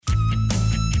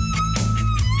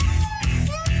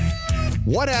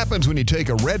What happens when you take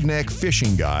a redneck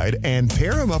fishing guide and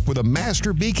pair him up with a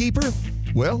master beekeeper?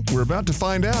 Well, we're about to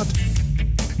find out.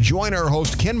 Join our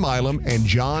host Ken Milam and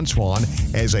John Swan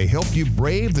as they help you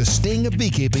brave the sting of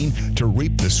beekeeping to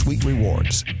reap the sweet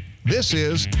rewards. This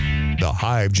is The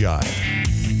Hive Jive.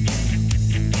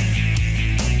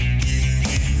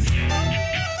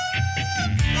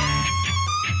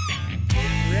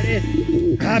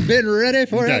 Ready? I've been ready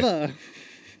forever.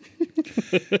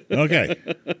 Okay.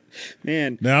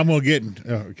 Man. Now I'm going to get...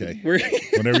 okay.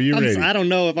 Whenever you're ready. I don't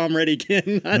know if I'm ready,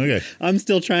 Ken. Okay. I'm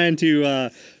still trying to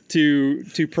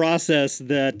process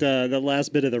that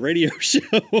last bit of the radio show.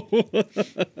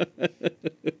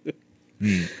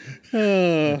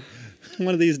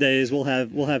 One of these days we'll have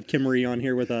Kimmery on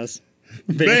here with us.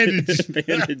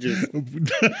 Bandages.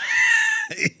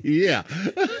 Yeah.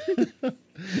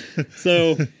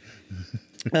 So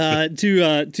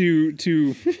to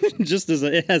just as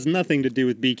it has nothing to do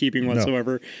with beekeeping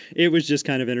whatsoever. No. It was just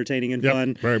kind of entertaining and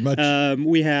fun. Very much.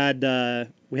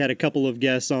 We had a couple of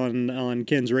guests on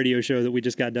Ken's radio show that we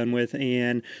just got done with,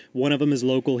 and one of them is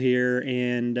local here,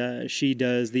 and she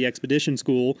does the expedition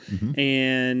school,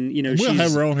 and we'll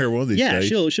have her on here one of these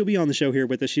days. Yeah, she'll be on the show here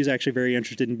with us. She's actually very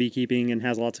interested in beekeeping and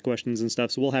has lots of questions and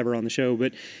stuff, so we'll have her on the show.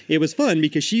 But it was fun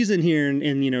because she's in here,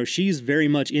 and she's very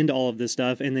much into all of this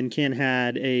stuff. And then Ken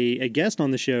had a guest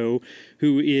on the show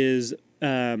who is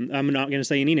I'm not going to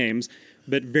say any names,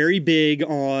 but very big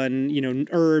on,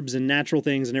 herbs and natural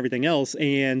things and everything else.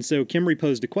 And so Kimmery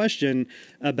posed a question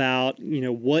about,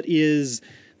 what is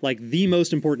like the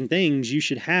most important things you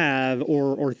should have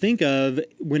or think of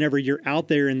whenever you're out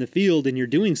there in the field and you're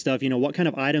doing stuff. What kind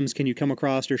of items can you come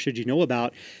across or should you know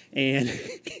about? And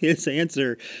his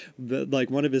answer,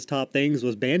 one of his top things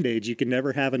was Band-Aids. You can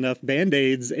never have enough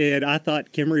Band-Aids. And I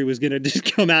thought Kimmery was going to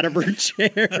just come out of her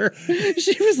chair.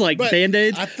 She was like,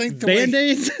 Band-Aids? I think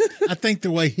Band-Aids? I think the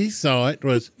way he saw it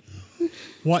was,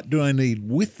 what do I need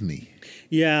with me?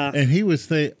 Yeah. And he was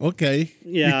saying, okay,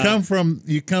 yeah. You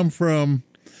come from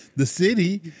the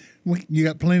city, you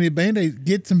got plenty of Band-Aids.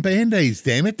 Get some Band-Aids,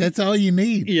 damn it. That's all you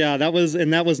need. Yeah, that was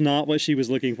not what she was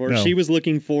looking for. No. She was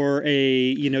looking for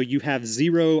you have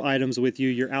 0 items with you.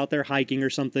 You're out there hiking or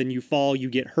something. You fall, you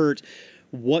get hurt.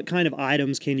 What kind of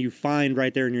items can you find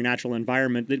right there in your natural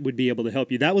environment that would be able to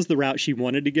help you? That was the route she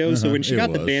wanted to go. So when she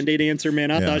got the Band-Aid answer,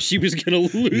 man, I thought she was going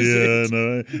to lose it.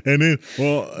 Yeah,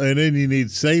 no. And then you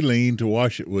need saline to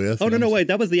wash it with. Oh, no, wait.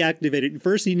 That was the activated.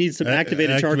 First, you need some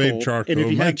activated charcoal. And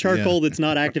if you have charcoal that's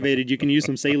not activated, you can use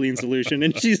some saline solution.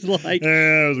 And she's like,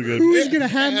 that was a good. Who's going to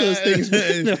have those things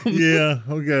with them? Yeah,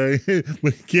 okay.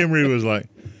 But Kimmery was like,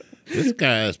 this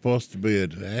guy is supposed to be a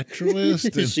naturalist.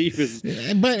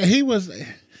 But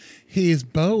he is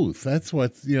both. That's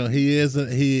what, he is.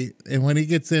 And when he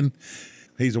gets in,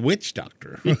 he's a witch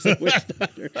doctor.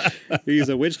 He's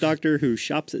a witch doctor who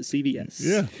shops at CVS.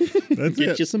 Yeah. That's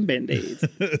Get you some Band-Aids.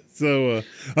 So,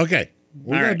 okay.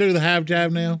 We're going to do the Hive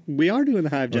Jive now? We are doing the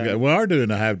Hive Jive. Okay, we are doing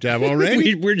the Hive Jive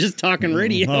already? We're just talking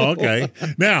radio. Oh, okay.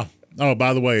 Now,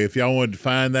 by the way, if y'all wanted to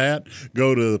find that,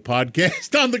 go to the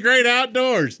podcast on the Great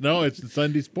Outdoors. No, it's the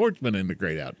Sunday Sportsman in the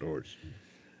Great Outdoors.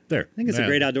 There. I think it's the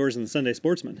Great Outdoors and the Sunday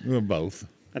Sportsman. Well, both.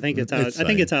 I think it's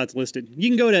how it's listed. You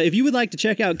can go to, if you would like to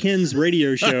check out Ken's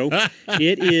radio show,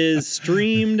 it is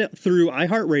streamed through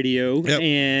iHeartRadio,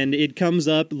 and it comes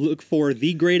up. Look for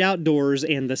The Great Outdoors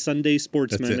and the Sunday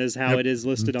Sportsman is how it is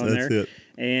listed on there. It.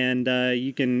 And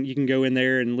you can go in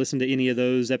there and listen to any of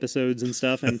those episodes and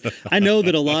stuff. And I know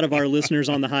that a lot of our listeners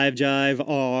on the Hive Jive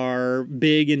are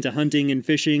big into hunting and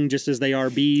fishing, just as they are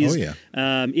bees. Oh yeah.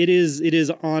 It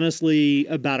is honestly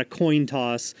about a coin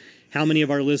toss how many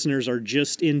of our listeners are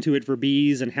just into it for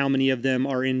bees and how many of them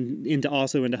are into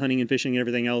hunting and fishing and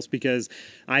everything else, because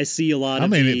I see a lot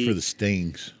I'm in it for the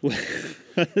stings.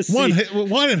 One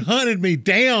had hunted me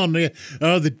down the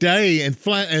other day and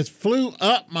flew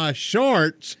up my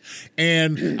shorts,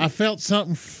 and I felt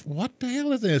something. What the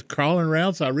hell is this? Crawling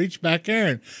around. So I reached back there,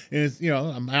 and it's,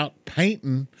 I'm out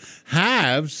painting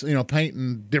hives,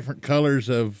 painting different colors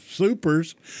of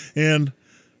supers, and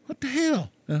what the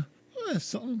hell?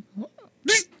 Something.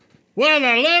 Well,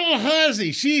 the little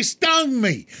hussy, she stung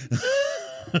me.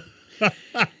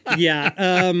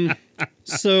 Yeah.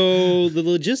 So the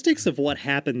logistics of what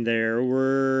happened there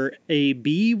were a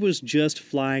bee was just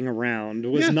flying around,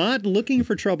 was not looking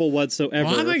for trouble whatsoever.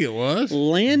 Well, I think it was.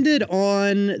 Landed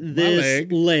on this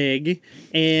leg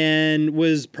and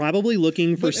was probably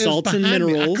looking for salts and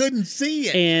minerals. I couldn't see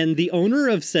it. And the owner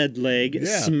of said leg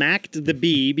smacked the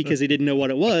bee because he didn't know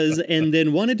what it was, and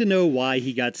then wanted to know why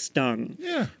he got stung.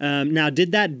 Yeah. Now,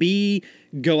 did that bee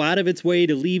go out of its way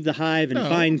to leave the hive and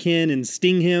find Ken and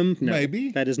sting him? No,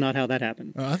 maybe. That is not how that happened.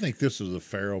 happen. I think this is a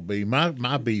feral bee.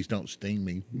 My bees don't sting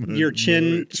me. Your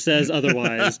chin says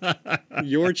otherwise.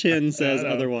 Your chin says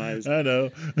otherwise. I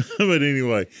know. But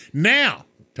anyway, now,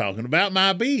 talking about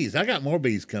my bees. I got more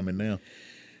bees coming now.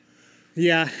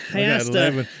 Yeah, I got asked.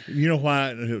 11. You know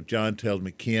why? John tells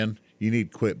me, Ken, you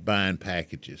need to quit buying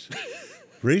packages.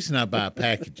 Reason I buy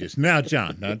packages. Now,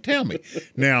 John, now tell me.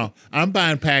 Now, I'm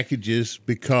buying packages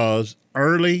because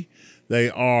early they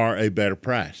are a better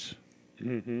price.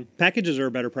 Mm-hmm. Packages are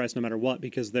a better price no matter what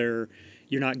because you're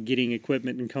not getting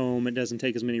equipment and comb. It doesn't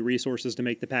take as many resources to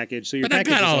make the package. So your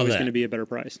package is always going to be a better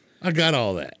price. I got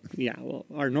all that. Yeah, well,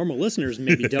 our normal listeners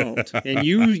maybe don't. And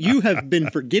you have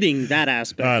been forgetting that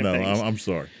aspect I know. of things. I'm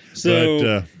sorry.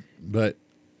 So, but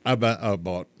I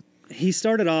bought. He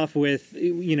started off with,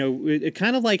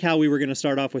 kind of like how we were going to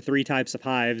start off with 3 types of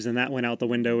hives, and that went out the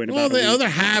window in about a week. Well, the other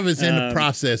hive is in the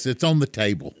process. It's on the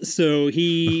table. So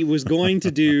he was going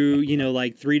to do,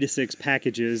 like 3 to 6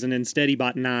 packages, and instead he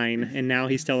bought 9, and now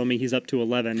he's telling me he's up to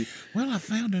 11. Well, I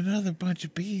found another bunch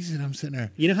of bees, and I'm sitting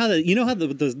there. You know how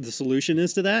the solution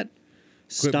is to that?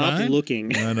 Stop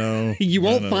looking. I know. You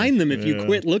won't find them if you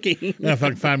quit looking. Yeah, if I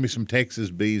can find me some Texas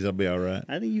bees, I'll be all right.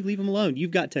 I think you leave them alone.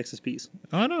 You've got Texas bees.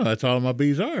 I know. That's all my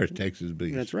bees are, is Texas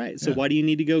bees. That's right. So why do you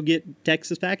need to go get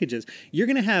Texas packages? You're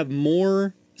going to have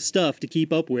more stuff to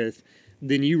keep up with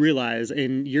than you realize,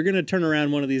 and you're going to turn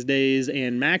around one of these days,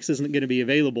 and Max isn't going to be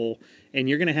available, and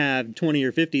you're going to have 20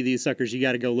 or 50 of these suckers you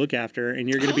got to go look after, and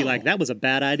you're going to be like, that was a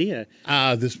bad idea.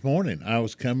 This morning, I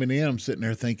was coming in, I'm sitting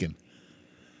there thinking,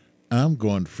 I'm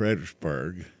going to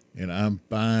Fredericksburg, and I'm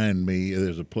buying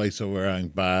there's a place over where I can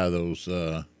buy those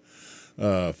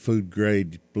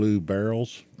food-grade blue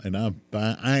barrels, and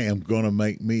I am going to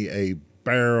make me a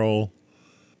barrel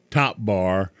top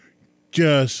bar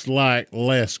just like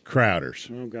Les Crowder's.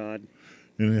 Oh, God.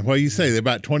 And what do you say? They're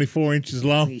about 24 inches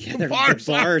long? Yeah, the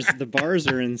bars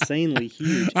are insanely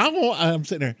huge. I'm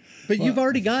sitting there. But you've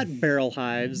already got barrel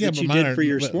hives that you did for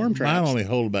your swarm traps. Mine only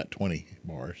hold about 20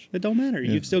 bars. It don't matter.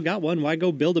 Yeah. You've still got one. Why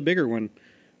go build a bigger one?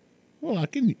 Well, I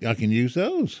can use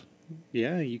those.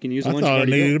 Yeah, you can use the I ones thought I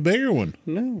needed a bigger one.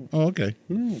 No. Oh, okay.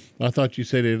 No. I thought you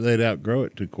said they'd outgrow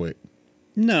it too quick.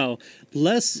 No,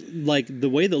 Les, like the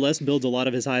way that Les builds a lot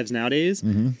of his hives nowadays,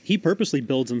 he purposely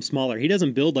builds them smaller. He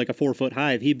doesn't build like a 4-foot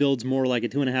hive. He builds more like a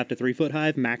 2.5 to 3 foot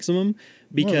hive maximum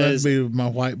because that'd be my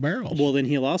white barrels. Well, then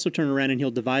he'll also turn around and he'll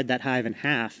divide that hive in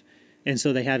half. And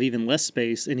so they have even less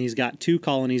space, and he's got 2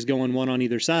 colonies going, one on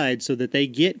either side, so that they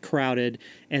get crowded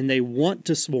and they want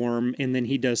to swarm, and then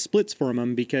he does splits for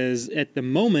them because at the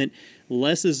moment,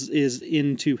 Les is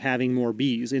into having more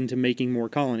bees, into making more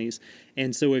colonies.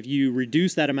 And so if you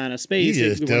reduce that amount of space...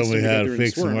 You just tell me how to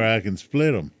fix them where I can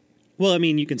split them. Well, I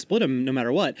mean, you can split them no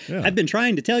matter what. Yeah. I've been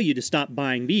trying to tell you to stop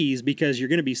buying bees because you're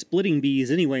going to be splitting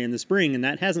bees anyway in the spring, and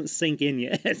that hasn't sunk in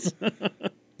yet.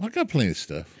 I got plenty of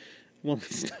stuff. Well,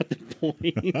 that's not the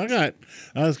point.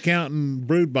 I was counting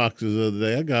brood boxes the other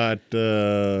day. I got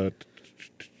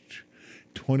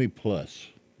 20 plus.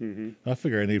 Mm-hmm. I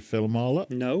figure I need to fill them all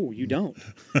up. No, you don't.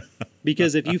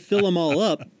 Because if you fill them all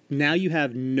up, now you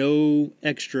have no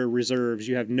extra reserves.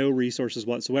 You have no resources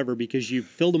whatsoever because you've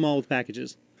filled them all with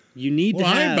packages. You need to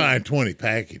have... I ain't buying 20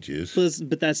 packages.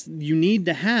 But you need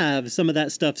to have some of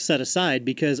that stuff set aside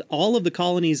because all of the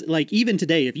colonies, like even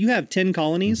today, if you have 10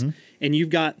 colonies and you've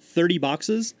got 30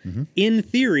 boxes, in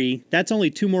theory, that's only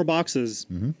 2 more boxes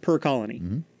per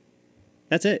colony.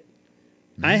 That's it.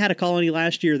 I had a colony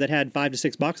last year that had 5 to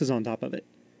 6 boxes on top of it.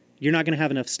 You're not going to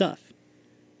have enough stuff.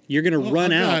 You're going to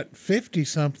run out. Got 50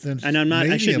 something. And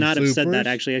I should not have said that.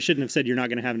 Actually, I shouldn't have said you're not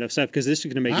going to have enough stuff because this is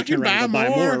going to make you turn around and buy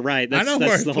more. Right? That's, I know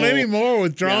that's there's plenty more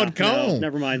with drawn comb. No,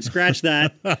 never mind. Scratch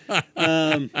that.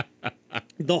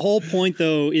 The whole point,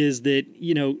 though, is that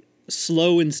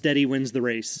slow and steady wins the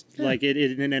race. Yeah. Like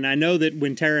and I know that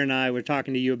when Tara and I were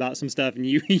talking to you about some stuff, and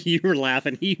you were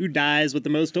laughing. He who dies with the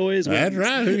most toys wins. That's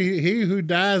right. He who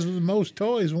dies with the most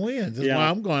toys wins. That's why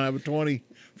I'm going to have a 20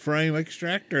 frame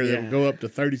extractor that will go up to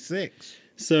 36.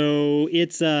 So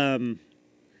it's so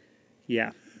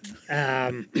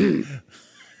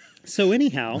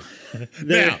anyhow,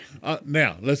 now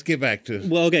let's get back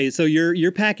to So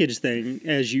your package thing,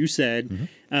 as you said,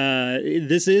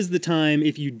 this is the time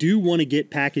if you do want to get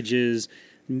packages.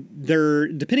 They're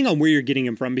depending on where you're getting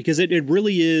them from because it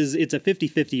really is. It's a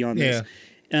 50-50 on this.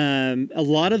 A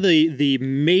lot of the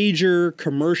major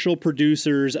commercial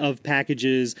producers of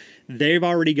packages, they've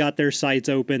already got their sites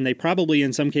open. They probably,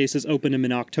 in some cases, opened them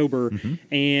in October.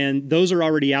 And those are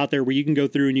already out there where you can go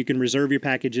through and you can reserve your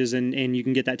packages and you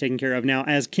can get that taken care of. Now,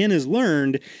 as Ken has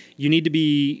learned, you need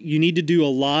to do a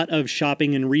lot of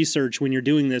shopping and research when you're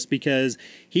doing this because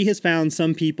he has found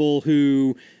some people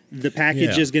who the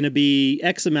package is going to be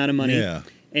X amount of money. Yeah.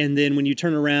 And then when you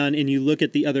turn around and you look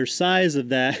at the other size of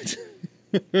that,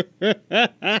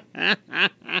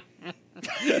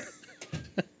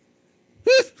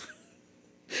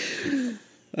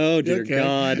 oh dear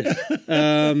God.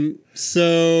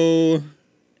 So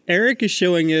Eric is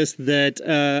showing us that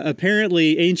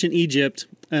apparently ancient Egypt,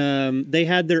 they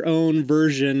had their own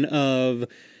version of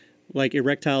like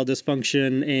erectile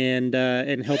dysfunction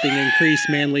and helping increase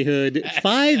manlyhood.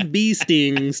 5 bee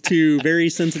stings to very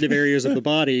sensitive areas of the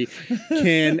body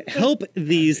can help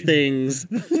these things.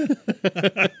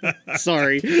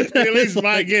 Sorry. At least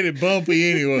might get it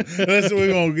bumpy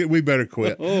anyway. We better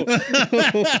quit.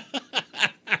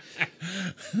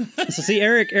 So see,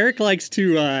 Eric likes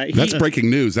to. That's breaking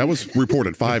news. That was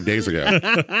reported 5 days ago.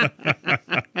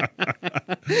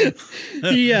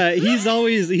 He's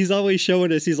always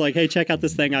showing us. He's like, hey, check out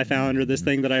this thing I found, or this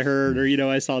thing that I heard, or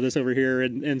I saw this over here,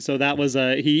 and so that was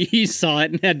he saw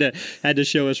it and had to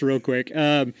show us real quick.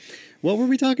 What were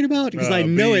we talking about? Because I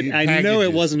know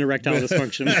it wasn't erectile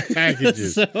dysfunction.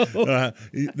 Packages.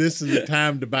 This is the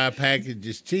time to buy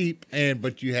packages cheap,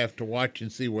 but you have to watch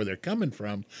and see where they're coming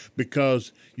from,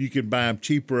 because you can buy them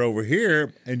cheaper over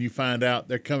here, and you find out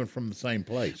they're coming from the same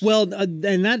place. Well,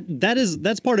 and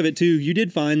that's part of it too. You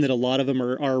did find that a lot of them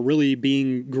are really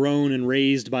being grown and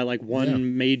raised by like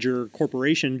one major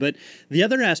corporation. But the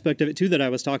other aspect of it too that I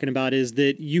was talking about is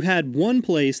that you had one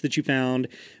place that you found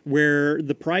where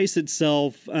the price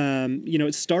itself,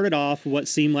 it started off what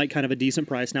seemed like kind of a decent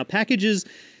price. Now, packages,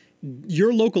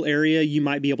 your local area, you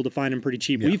might be able to find them pretty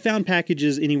cheap. Yeah. We found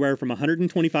packages anywhere from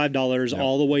 $125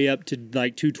 all the way up to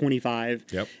like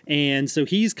 $225. Yep. And so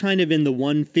he's kind of in the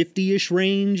 150-ish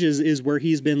range is where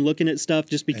he's been looking at stuff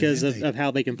just because of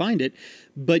how they can find it.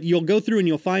 But you'll go through and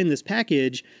you'll find this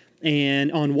package,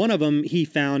 and on one of them, he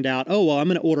found out, I'm going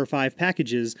to order 5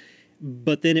 packages.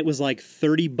 But then it was like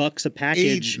 $30 a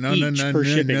package each per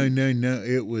shipping. No.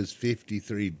 It was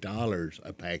 $53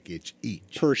 a package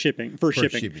each per shipping.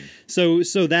 So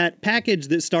that package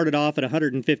that started off at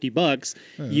 $150,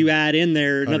 you add in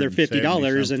there another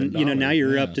 $50, and now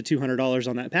you're up to $200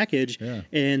 on that package. Yeah.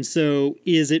 And so,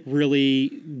 is it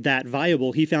really that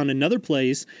viable? He found another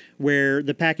place where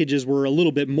the packages were a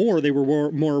little bit more. They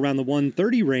were more around the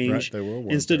 130 range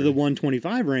instead of the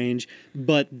 125 range.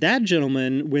 But that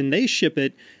gentleman, when they ship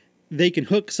it, they can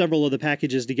hook several of the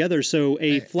packages together. So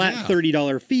a flat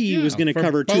 $30 fee was going to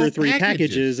cover 2 or 3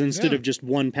 packages instead of just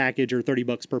one package or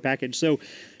 $30 per package. So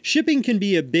shipping can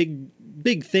be a big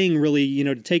thing, really,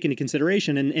 to take into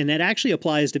consideration. And that actually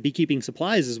applies to beekeeping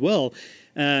supplies as well.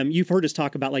 You've heard us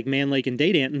talk about like Man Lake and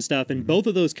Date Ant and stuff, and both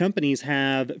of those companies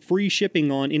have free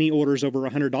shipping on any orders over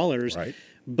 $100. Right.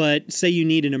 But say you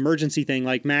need an emergency thing,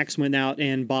 like Max went out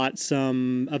and bought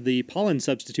some of the pollen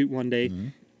substitute one day. Mm-hmm.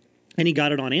 And he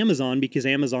got it on Amazon because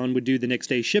Amazon would do the next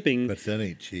day shipping. But that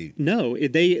ain't cheap. No,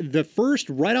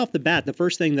 right off the bat, the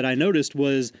first thing that I noticed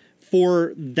was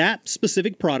for that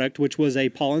specific product, which was a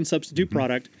pollen substitute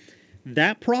product,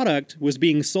 that product was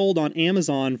being sold on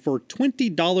Amazon for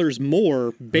 $20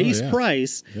 more base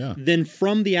price than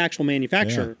from the actual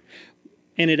manufacturer. Yeah.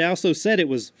 And it also said it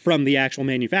was from the actual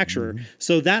manufacturer. Mm-hmm.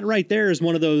 So that right there is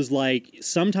one of those, like,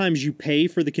 sometimes you pay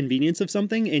for the convenience of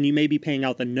something and you may be paying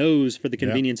out the nose for the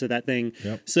convenience of that thing.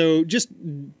 Yep. So just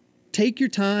take your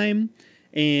time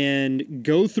and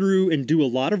go through and do a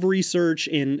lot of research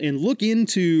and look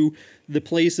into the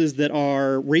places that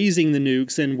are raising the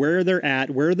nukes and where they're at,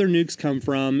 where their nukes come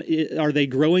from. Are they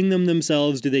growing them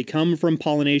themselves? Do they come from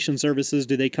pollination services?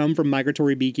 Do they come from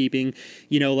migratory beekeeping?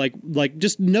 Like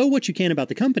just know what you can about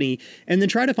the company, and then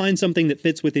try to find something that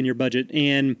fits within your budget.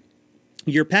 And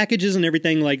your packages and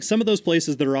everything, like some of those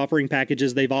places that are offering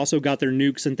packages, they've also got their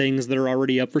nukes and things that are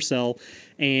already up for sale.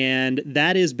 And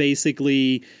that is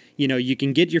basically, you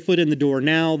can get your foot in the door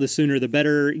now. The sooner the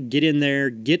better. Get in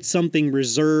there, get something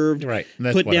reserved,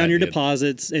 put down your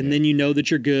deposits, and then you know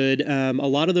that you're good. A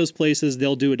lot of those places,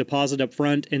 they'll do a deposit up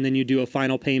front, and then you do a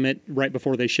final payment right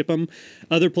before they ship them.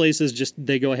 Other places,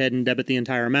 they go ahead and debit the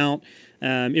entire amount.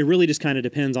 It really just kind of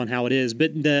depends on how it is.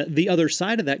 But the other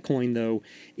side of that coin, though,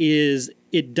 is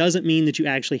it doesn't mean that you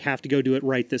actually have to go do it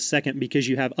right this second, because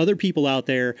you have other people out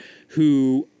there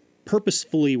who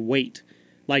purposefully wait.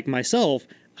 Like myself,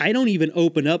 I don't even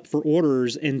open up for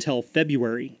orders until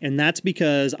February. And that's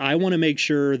because I want to make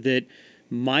sure that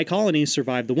my colonies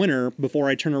survive the winter before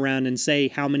I turn around and say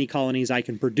how many colonies I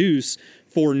can produce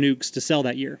for nukes to sell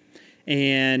that year.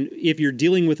 And if you're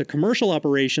dealing with a commercial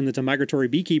operation that's a migratory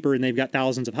beekeeper and they've got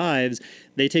thousands of hives,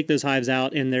 they take those hives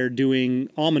out and they're doing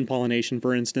almond pollination,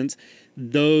 for instance.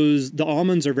 The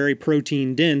almonds are very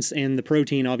protein dense, and the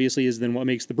protein obviously is then what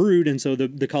makes the brood. And so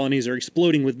the colonies are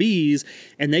exploding with bees,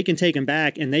 and they can take them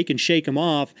back and they can shake them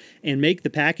off and make the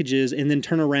packages and then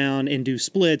turn around and do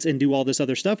splits and do all this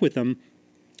other stuff with them.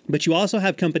 But you also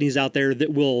have companies out there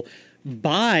that will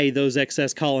buy those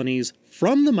excess colonies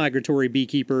from the migratory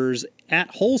beekeepers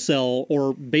at wholesale,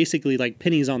 or basically like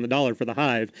pennies on the dollar for the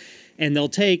hive. And they'll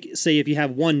take, say, if you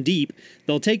have one deep,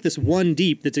 they'll take this one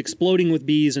deep that's exploding with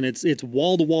bees and it's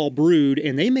wall-to-wall brood,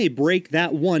 and they may break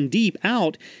that one deep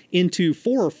out into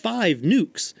 4 or 5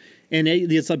 nukes. And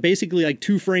it's basically like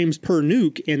 2 frames per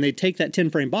nuke, and they take that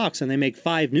 10-frame box and they make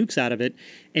 5 nukes out of it,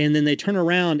 and then they turn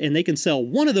around and they can sell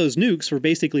one of those nukes for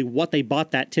basically what they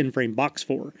bought that 10-frame box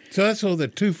for. So that's all the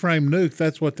 2-frame nuke.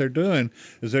 That's what they're doing.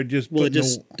 Is they're just it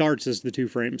just starts as the 2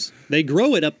 frames. They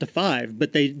grow it up to 5,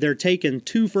 but they're taking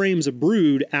 2 frames of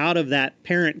brood out of that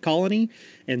parent colony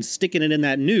and sticking it in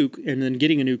that nuke, and then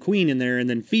getting a new queen in there, and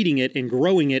then feeding it and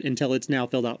growing it until it's now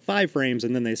filled out 5 frames,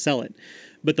 and then they sell it.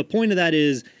 But the point of that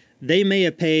is, they may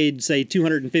have paid, say,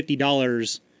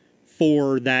 $250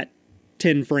 for that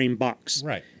 10-frame box.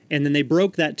 Right. And then they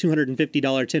broke that $250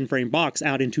 10-frame box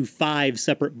out into 5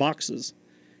 separate boxes.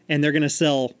 And they're going to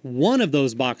sell one of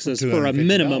those boxes for a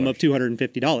minimum of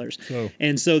 $250.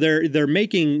 And so they're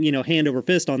making, hand over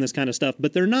fist on this kind of stuff,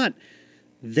 but they're not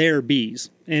their bees.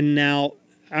 And now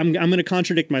I'm going to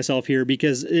contradict myself here,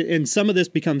 because and some of this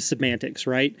becomes semantics,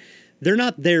 right? They're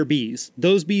not their bees.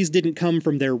 Those bees didn't come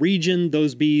from their region.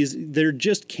 Those bees, they're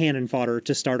just cannon fodder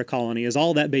to start a colony, is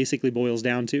all that basically boils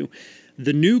down to.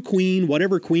 The new queen,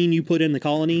 whatever queen you put in the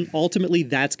colony, ultimately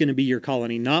that's going to be your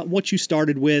colony. Not what you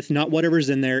started with, not whatever's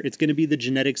in there. It's going to be the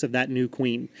genetics of that new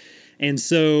queen. And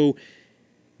so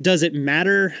does it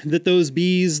matter that those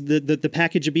bees, the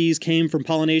package of bees came from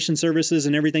pollination services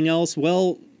and everything else?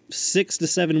 Well, 6 to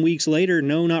 7 weeks later,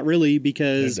 no, not really,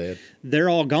 because they're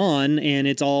all gone, and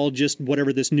it's all just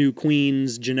whatever this new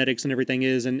queen's genetics and everything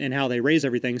is, and how they raise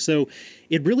everything. So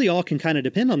it really all can kind of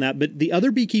depend on that. But the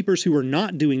other beekeepers who are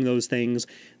not doing those things,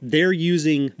 they're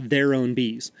using their own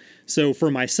bees. So for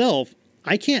myself,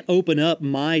 I can't open up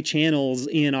my channels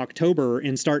in October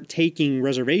and start taking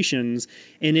reservations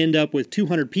and end up with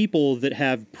 200 people that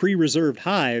have pre-reserved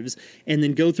hives, and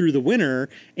then go through the winter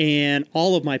and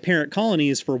all of my parent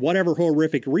colonies, for whatever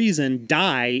horrific reason,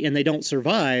 die and they don't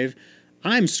survive.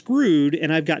 I'm screwed,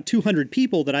 and I've got 200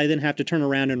 people that I then have to turn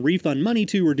around and refund money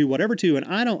to or do whatever to, and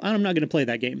I'm not going to play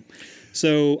that game.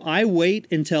 So I wait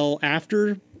until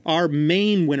after our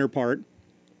main winter part.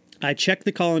 I check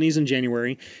the colonies in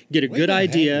January, get a good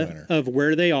idea of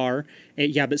where they are.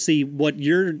 Yeah, but see, what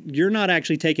you're not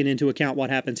actually taking into account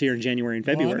what happens here in January and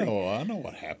February. I know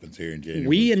what happens here in January.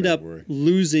 We end up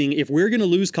losing, if we're going to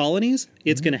lose colonies,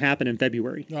 it's going to happen in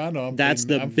February. I know. That's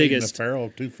the biggest.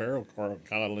 Two feral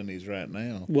colonies right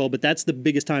now. Well, but that's the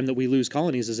biggest time that we lose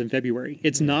colonies, is in February.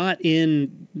 It's not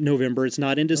in November. It's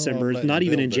not in December. It's not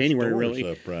even in January, really.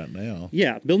 Up right now.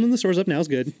 Yeah, building the stores up now is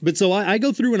good. But so I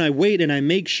go through and I wait and I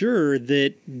make sure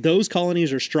that those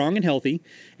colonies are strong and healthy.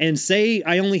 And say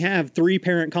I only have 3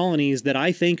 parent colonies that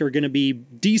I think are going to be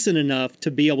decent enough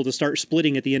to be able to start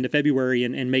splitting at the end of February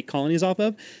and make colonies off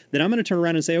of, then I'm going to turn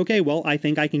around and say, okay, well, I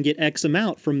think I can get X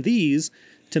amount from these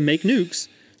to make nukes.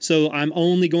 So I'm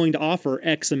only going to offer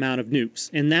X amount of nukes,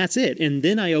 and that's it. And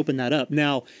then I open that up.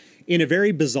 Now, in a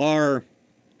very bizarre,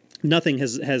 nothing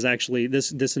has actually,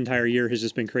 this entire year has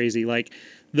just been crazy. Like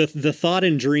the thought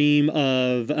and dream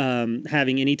of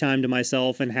having any time to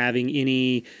myself and having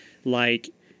any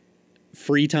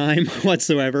free time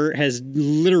whatsoever has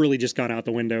literally just gone out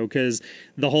the window, because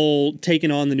the whole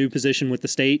taking on the new position with the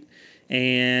state,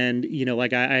 and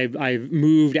I've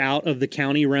moved out of the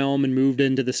county realm and moved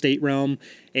into the state realm,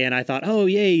 and I thought, oh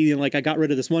yay, I got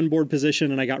rid of this one board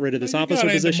position and I got rid of this officer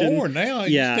position. More now.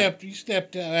 Yeah, you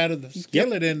stepped out of the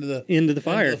skillet into the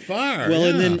fire. Well,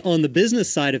 and then on the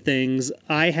business side of things,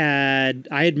 I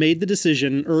had made the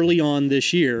decision early on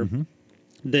this year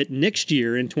that next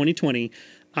year in 2020.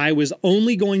 I was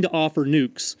only going to offer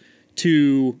nukes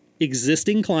to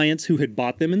existing clients who had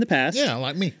bought them in the past. Yeah,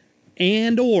 like me.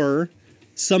 And or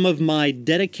some of my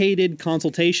dedicated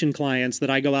consultation clients that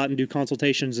I go out and do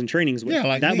consultations and trainings with. Yeah,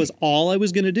 like that me. was all I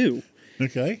was going to do.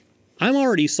 Okay. I'm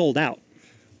already sold out.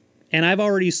 And I've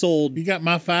already sold... You got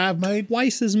my 5 made?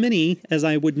 Twice as many as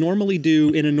I would normally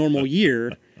do in a normal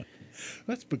year.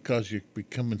 That's because you're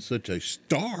becoming such a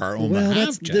star on the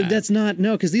Hive Child. That's not,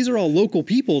 no, because these are all local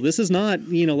people. This is not,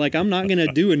 like I'm not going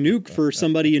to do a nuke for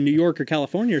somebody in New York or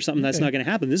California or something. That's not going to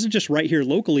happen. This is just right here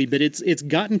locally, but it's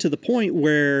gotten to the point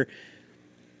where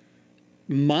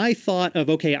my thought of,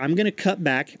 okay, I'm going to cut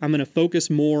back. I'm going to focus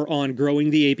more on growing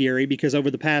the apiary because over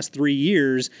the past 3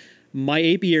 years, my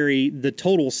apiary, the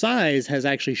total size has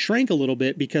actually shrank a little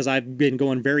bit because I've been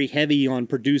going very heavy on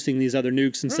producing these other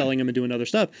nukes and selling them and doing other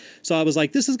stuff. So I was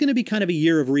like, this is going to be kind of a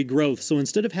year of regrowth. So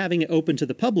instead of having it open to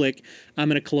the public, I'm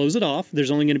going to close it off.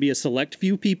 There's only going to be a select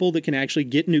few people that can actually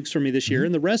get nukes from me this year.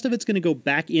 And the rest of it's going to go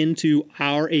back into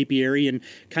our apiary and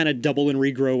kind of double and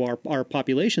regrow our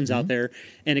populations out there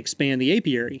and expand the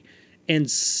apiary.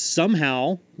 And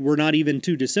somehow we're not even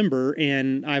to December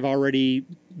and I've already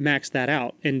maxed that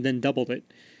out and then doubled it.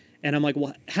 And I'm like,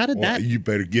 well, how did that? You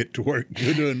better get to work.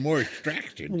 You're doing more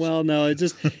extractions. Well, no, it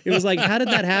was like, how did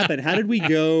that happen? How did we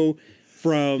go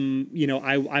from,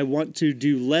 I want to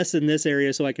do less in this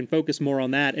area so I can focus more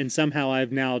on that. And somehow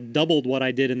I've now doubled what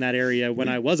I did in that area when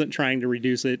I wasn't trying to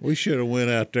reduce it. We should have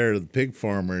went out there to the pig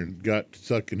farmer and got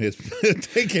taking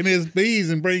his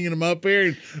bees and bringing them up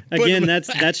here. Again,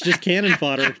 that's just cannon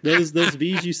fodder. Those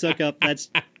bees you suck up, that's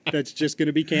just going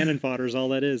to be cannon fodder is all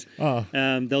that is.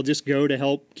 They'll just go to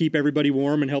help keep everybody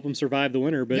warm and help them survive the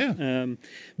winter. But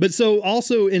but so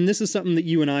also, and this is something that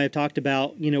you and I have talked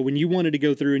about, when you wanted to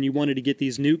go through and you wanted to get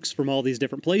these nukes from all these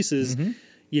different places, and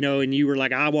you were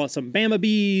like, I want some Bama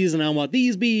bees and I want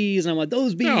these bees and I want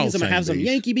those bees. I'm going to have some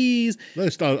Yankee bees. They'll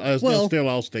still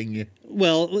all sting you.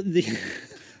 Well,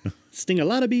 sting a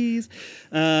lot of bees.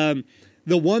 The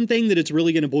one thing that it's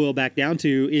really going to boil back down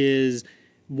to is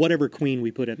whatever queen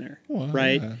we put in there,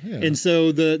 right? Yeah. And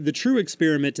so the true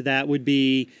experiment to that would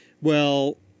be,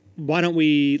 well, why don't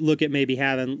we look at maybe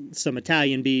having some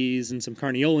Italian bees and some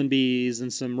Carniolan bees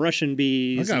and some Russian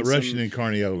bees? I got Russian and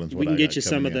Carniolans. We can get you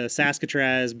some of the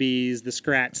Saskatraz bees, the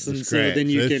Scrats, and so then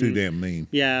you That's can. too damn mean.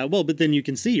 Yeah, well, but then you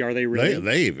can see, are they really?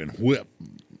 They even whip.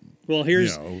 Well,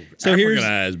 here's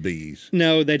Africanized bees.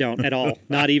 No, they don't at all.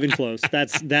 Not even close.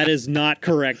 That is not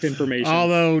correct information.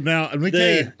 Although now let me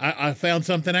tell you, I found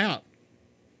something out.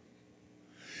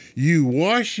 You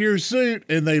wash your suit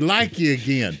and they like you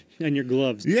again. And your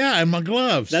gloves. Yeah, and my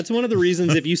gloves. That's one of the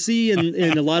reasons. If you see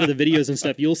in a lot of the videos and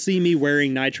stuff, you'll see me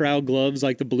wearing nitrile gloves,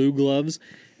 like the blue gloves.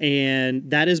 And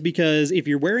that is because if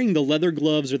you're wearing the leather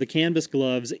gloves or the canvas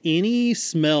gloves, any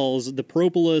smells, the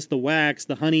propolis, the wax,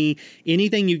 the honey,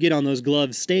 anything you get on those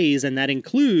gloves stays, and that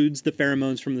includes the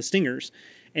pheromones from the stingers.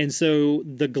 And so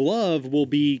the glove will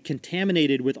be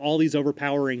contaminated with all these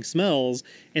overpowering smells,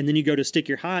 and then you go to stick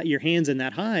your hands in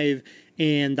that hive,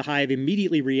 and the hive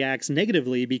immediately reacts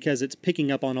negatively because it's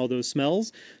picking up on all those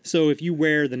smells. So if you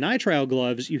wear the nitrile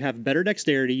gloves, you have better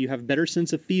dexterity, you have better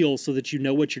sense of feel so that you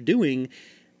know what you're doing,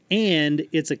 and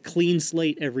it's a clean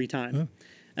slate every time.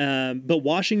 But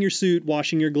washing your suit,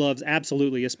 washing your gloves,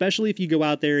 absolutely. Especially if you go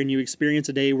out there and you experience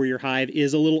a day where your hive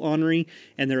is a little ornery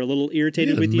and they're a little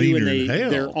irritated with you and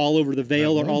they're all over the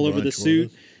veil or all over the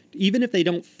suit. Even if they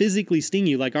don't physically sting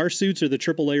you, like our suits are the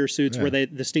triple layer suits where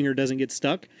the stinger doesn't get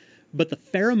stuck. But the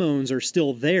pheromones are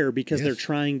still there because they're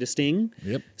trying to sting.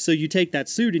 Yep. So you take that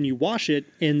suit and you wash it,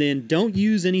 and then don't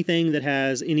use anything that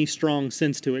has any strong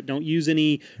scents to it. Don't use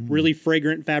any really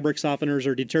fragrant fabric softeners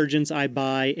or detergents. I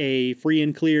buy a free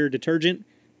and clear detergent.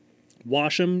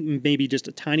 Wash them, maybe just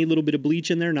a tiny little bit of bleach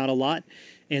in there, not a lot.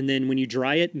 And then when you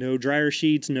dry it, no dryer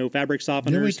sheets, no fabric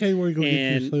softeners. Let me tell you where you're going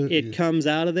and to get it comes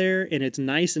out of there, and it's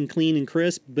nice and clean and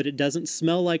crisp, but it doesn't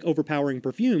smell like overpowering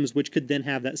perfumes, which could then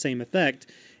have that same effect.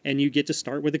 And you get to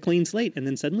start with a clean slate, and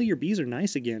then suddenly your bees are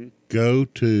nice again. Go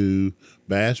to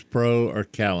Bass Pro or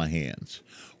Callahan's.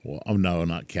 Well, no,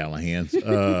 not Callahan's.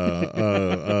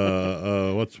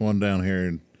 What's one down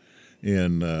here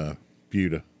in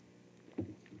Buda?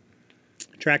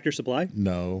 Tractor Supply?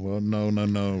 No. Well,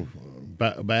 no.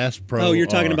 Bass Pro. Oh, you're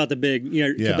talking about the big,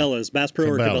 Cabela's, Bass Pro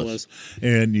or Cabela's.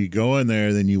 And you go in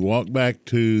there, then you walk back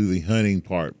to the hunting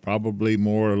part, probably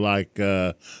more like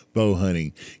bow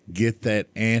hunting. Get that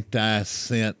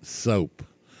anti-scent soap.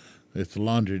 It's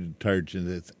laundry detergent.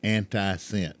 It's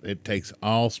anti-scent. It takes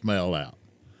all smell out,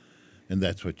 and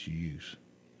that's what you use.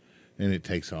 And it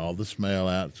takes all the smell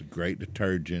out. It's a great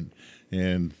detergent,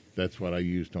 and that's what I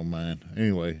used on mine.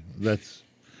 Anyway,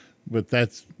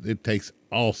 it takes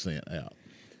all scent out.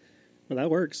 Well, that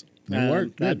works. It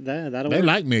worked. That'll they work.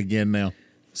 like me again now.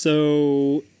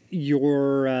 So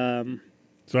your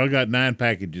So I got 9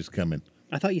 packages coming.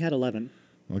 I thought you had 11.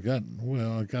 I got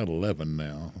 11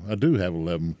 now. I do have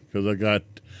 11 because I got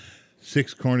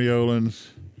 6 Corniolans,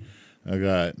 I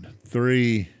got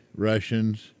 3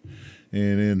 Russians,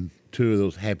 and then 2 of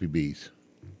those happy bees.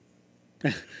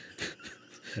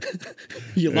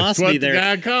 You lost That's me what there. the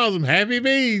guy calls them, happy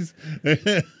bees.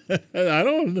 I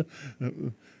don't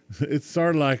know. It's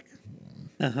sort of like,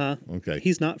 okay.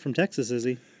 He's not from Texas, is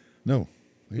he? No,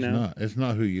 he's No. not. It's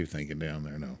not who you're thinking down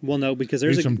there, no. Well, no, because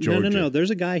there's He's from Georgia. no. There's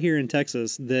a guy here in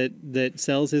Texas that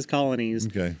sells his colonies,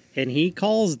 Okay. and he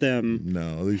calls them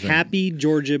No, these ain't- happy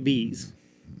Georgia bees.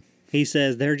 He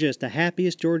says they're just the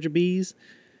happiest Georgia bees.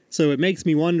 So it makes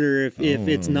me wonder if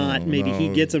it's not maybe he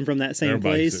gets them from that same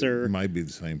Everybody place said or it might be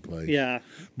the same place. yeah.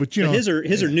 But you But know, his are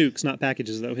nukes, not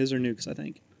packages though. His are nukes, I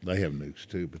think. they have nukes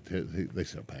too, but they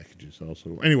sell packages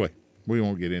also. Anyway, we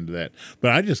won't get into that.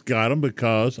 But I just got them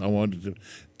because I wanted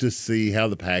to see how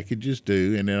the packages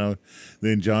do, and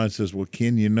then John says, "Well,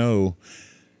 Ken,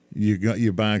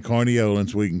 you're buying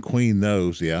Carniolans, we can queen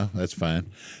those. Yeah, that's fine.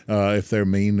 If they're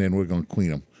mean, then we're going to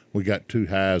queen them. We got 2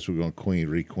 hives we're going to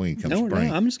requeen come No, spring.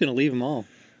 I'm just going to leave them all.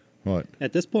 What?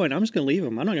 At this point, I'm just going to leave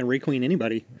them. I'm not going to requeen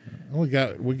anybody. We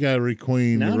got to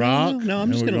requeen No, the no, rock. no,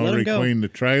 I'm just going gonna let 'em go. requeen the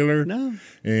trailer. No.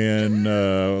 And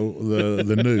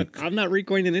the nuke. I'm not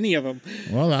requeening any of them.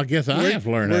 Well, I guess I have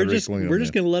to learn how to requeen them. We're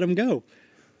just going to let them go.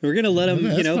 We're going to let them,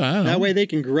 That's fine. that way they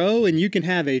can grow and you can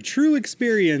have a true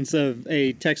experience of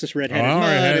a Texas red-headed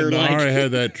I mud. already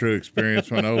had that true experience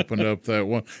when I opened up that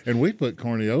one. And we put a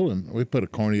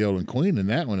Carniolan queen in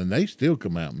that one, and they still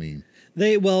come out mean.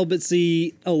 But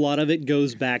see, a lot of it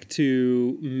goes back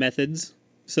to methods.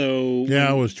 So Yeah,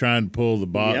 I was trying to pull the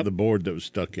Yep. the board that was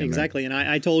stuck in exactly. And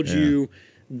I told you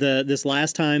this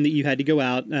last time that you had to go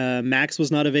out, Max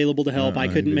was not available to help. I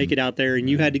couldn't make it out there, and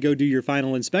you had to go do your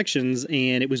final inspections,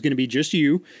 and it was going to be just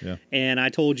you. Yeah. And I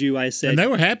told you, I said, And they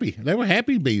were happy. They were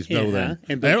happy bees, though, Yeah,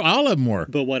 then. All of them were.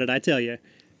 but what did I tell you?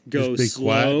 Go Just be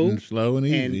quiet and slow and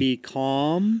easy. and be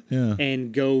calm Yeah.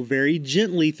 and go very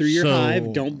gently through your So-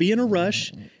 hive. Don't be in a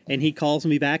rush. And he calls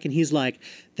me back and he's like,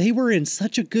 they were in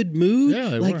such a good mood. Yeah,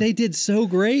 they like were. they did so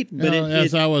great. But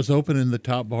As I was opening the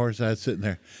top bars, I was sitting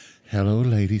there. Hello,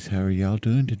 ladies. How are y'all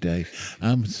doing today?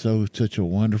 I'm such a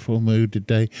wonderful mood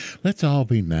today. Let's all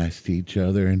be nice to each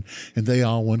other. And they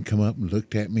all one come up and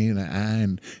looked at me in the eye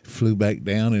and flew back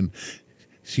down. And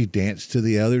she danced to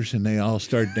the others, and they all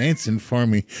started dancing for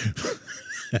me.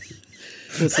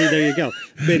 well, see, there you go.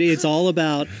 But it's all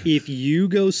about if you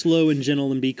go slow and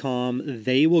gentle and be calm,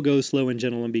 they will go slow and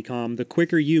gentle and be calm. The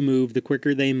quicker you move, the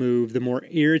quicker they move. The more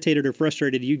irritated or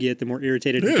frustrated you get, the more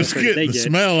irritated and It was frustrated they getting the get.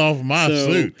 smell off my So,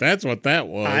 suit. That's what that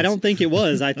was. I don't think it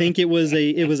was. I think it was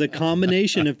a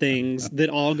combination of things that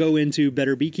all go into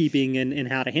better beekeeping and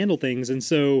how to handle things. And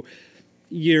so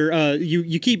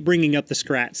you keep bringing up the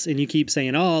scrats and you keep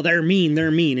saying, "Oh, they're mean,"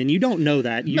 and you don't know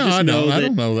that. You just I know that I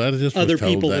don't know that. I just was other told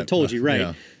people that. have told you, right?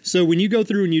 Yeah. So when you go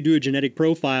through and you do a genetic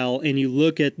profile and you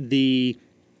look at the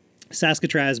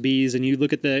Saskatraz bees and you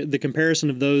look at the comparison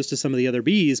of those to some of the other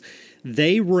bees,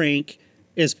 they rank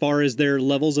as far as their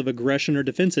levels of aggression or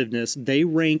defensiveness. They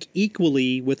rank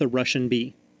equally with a Russian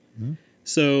bee. Mm-hmm.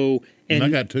 So And I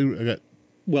got two.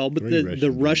 well, but Three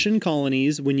the Russian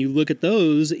colonies, when you look at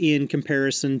those in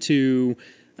comparison to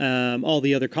all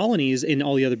the other colonies and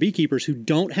all the other beekeepers who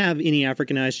don't have any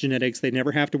Africanized genetics, they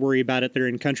never have to worry about it. They're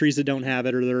in countries that don't have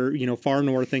it, or they're far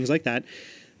north, things like that.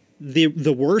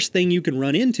 The worst thing you can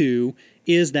run into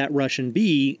is that Russian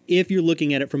bee if you're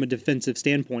looking at it from a defensive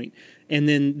standpoint. And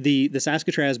then the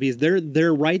Saskatraz bees,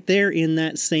 they're right there in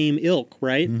that same ilk,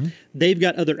 right? Mm-hmm. They've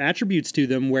got other attributes to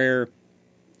them where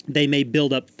they may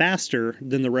build up faster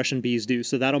than the Russian bees do.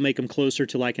 So that'll make them closer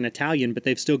to like an Italian, but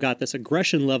they've still got this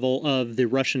aggression level of the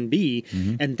Russian bee.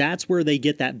 Mm-hmm. And that's where they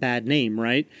get that bad name,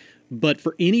 right? But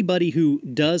for anybody who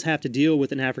does have to deal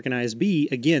with an Africanized bee,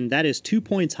 again, that is 2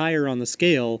 points higher on the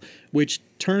scale, which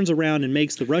turns around and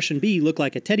makes the Russian bee look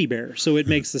like a teddy bear. So it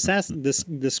makes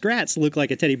the scrats look like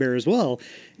a teddy bear as well.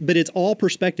 But it's all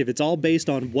perspective. It's all based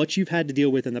on what you've had to deal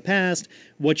with in the past,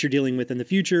 what you're dealing with in the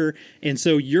future. And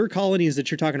so your colonies that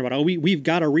you're talking about, we've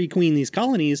got to requeen these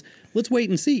colonies. Let's wait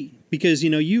and see, because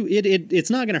it's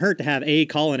not going to hurt to have a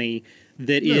colony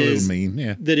that is mean.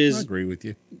 Yeah, that is I agree with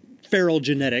you. feral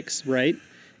genetics, right?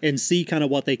 And see kind of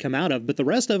what they come out of. But the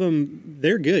rest of them,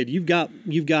 they're good. You've got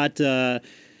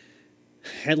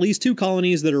at least 2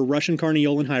 colonies that are Russian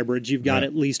Carniolan hybrids. You've got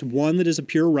at least one that is a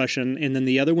pure Russian, and then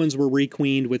the other ones were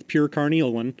requeened with pure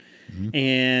Carniolan. Mm-hmm.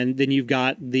 And then you've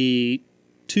got the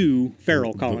 2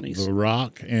 feral colonies. The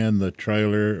rock and the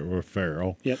trailer were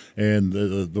feral. Yep. And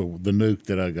the nuke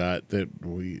that I got that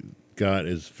we got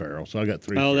is feral. So I got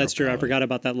 3. Oh, that's true. colonies. I forgot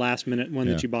about that last minute one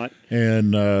that you bought.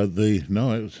 And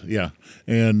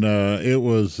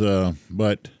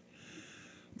but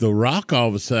the rock all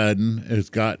of a sudden has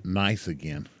got nice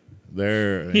again.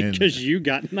 There. Because you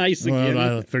got nice again.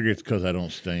 Well, I figure it's because I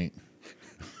don't stink.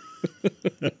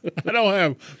 I don't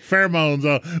have pheromones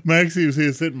on. Maxie was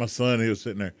here sitting, my son, he was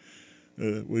sitting there.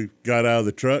 We got out of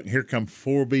the truck, and here come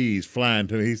 4 bees flying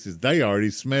to me. He says, they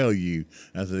already smell you.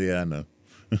 I said, yeah, I know.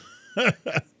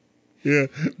 Yeah,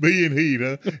 bee and heat,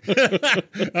 huh?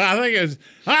 I think it's,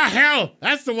 hell,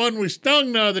 that's the one we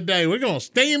stung the other day. We're going to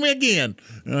sting him again.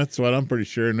 And that's what I'm pretty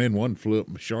sure. And then one flew up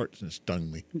my shorts and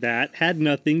stung me. That had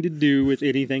nothing to do with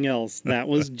anything else. That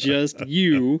was just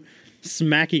you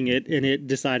smacking it and it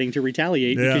deciding to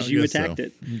retaliate because you attacked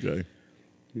it. Okay.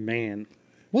 Man.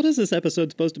 What is this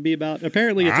episode supposed to be about?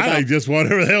 Apparently it's I about... think just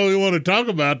whatever the hell we want to talk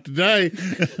about today.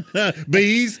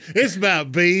 Bees. It's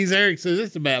about bees. Eric says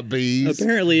it's about bees.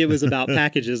 Apparently it was about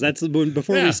packages. That's when,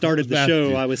 before we started the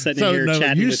show, I was sitting here chatting with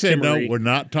Timmery. You said, no, we're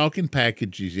not talking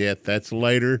packages yet. That's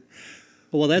later.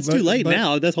 Well, that's too late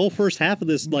now. That whole first half of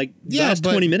this, last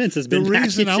 20 minutes has been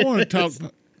packages. The reason I want to talk...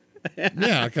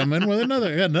 Yeah, I come in with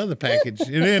another package,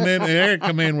 and then Eric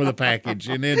come in with a package,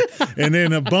 and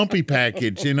then a bumpy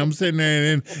package, and I'm sitting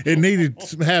there, and it needed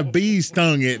to have bees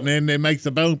stung it, and then it makes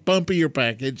a bumpier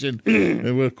package, and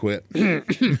we'll quit.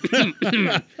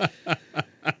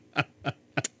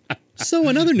 So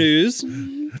in other news,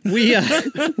 we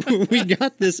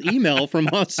got this email from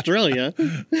Australia.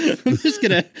 We're just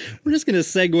gonna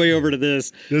segue over to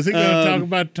this. Is he going to talk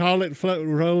about toilet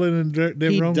rolling in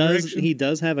the wrong direction? He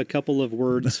does have a couple of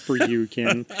words for you,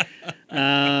 Ken.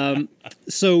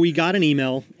 So we got an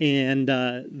email, and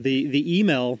the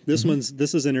email. This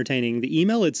is entertaining. The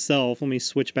email itself. Let me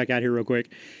switch back out here real quick.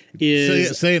 Say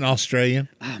it in Australian.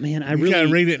 Oh man, you gotta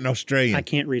read it in Australian. I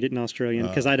can't read it in Australian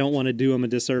because I don't want to do him a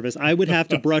disservice. I would have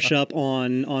to brush up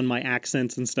on my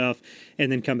accents and stuff,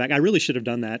 and then come back. I really should have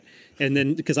done that, and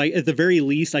then because at the very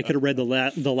least I could have read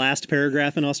the last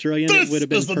paragraph in Australian. This it would have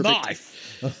been is perfect. A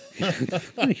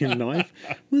knife. A knife.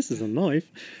 This is a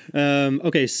knife.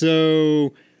 Okay,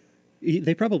 so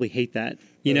they probably hate that.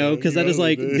 Because that is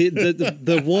like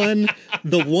the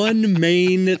one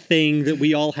main thing that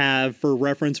we all have for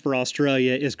reference for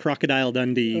Australia is Crocodile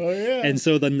Dundee. Oh, yeah. And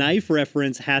so the knife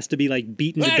reference has to be like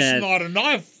beaten to death. That's not a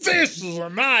knife. This is a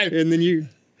knife. And then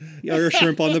or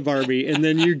shrimp on the Barbie. And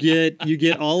then you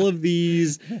get all of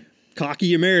these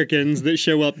cocky Americans that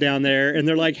show up down there, and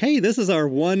they're like, hey, this is our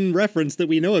one reference that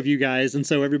we know of you guys. And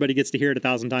so everybody gets to hear it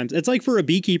 1,000 times. It's like for a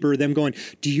beekeeper, them going,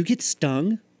 do you get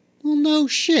stung? Well, no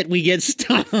shit, we get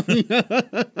stung. Once.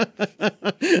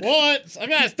 I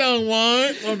got stung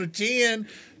once on the chin,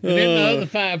 and then the other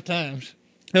 5 times.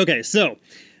 Okay, so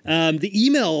the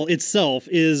email itself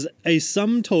is a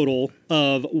sum total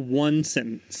of 1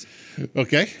 sentence.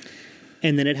 Okay.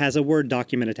 And then it has a Word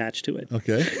document attached to it.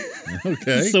 Okay.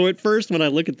 Okay. So at first, when I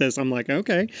look at this, I'm like,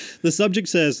 okay. The subject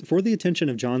says, for the attention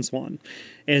of John Swan.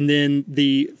 And then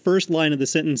the first line of the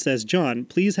sentence says, John,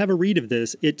 please have a read of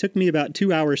this. It took me about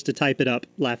 2 hours to type it up.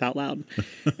 Laugh out loud.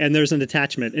 And there's an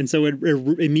attachment. And so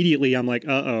immediately I'm like,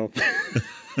 uh-oh.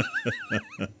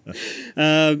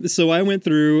 So I went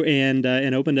through and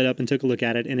opened it up and took a look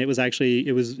at it. And it was actually,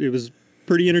 it was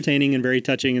pretty entertaining and very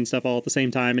touching and stuff all at the same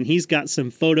time. And he's got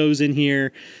some photos in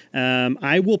here.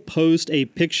 I will post a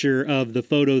picture of the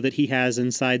photo that he has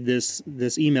inside this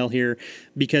email here,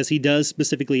 because he does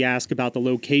specifically ask about the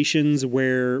locations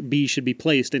where bees should be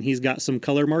placed, and he's got some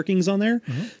color markings on there.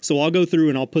 Mm-hmm. So I'll go through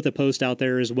and I'll put the post out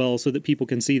there as well so that people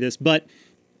can see this. But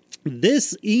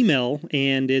this email,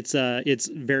 and it's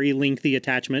very lengthy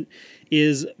attachment,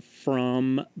 is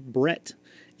from Brett.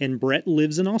 And Brett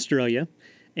lives in Australia.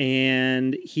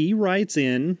 And he writes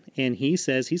in and he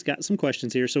says he's got some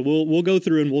questions here. So we'll go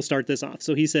through and we'll start this off.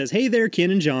 So he says, hey there,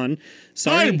 Ken and John.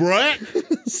 Sorry, hi, Brett.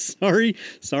 sorry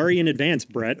in advance,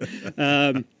 Brett.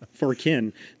 For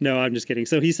Ken. No, I'm just kidding.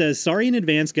 So he says, sorry in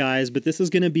advance, guys, but this is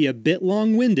going to be a bit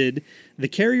long-winded. The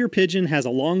carrier pigeon has a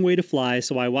long way to fly,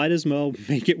 so I might as well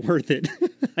make it worth it.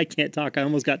 I can't talk. I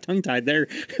almost got tongue-tied there.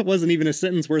 It wasn't even a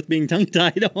sentence worth being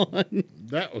tongue-tied on.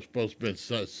 That was supposed to be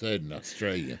said in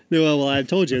Australia. Well, I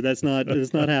told you that's not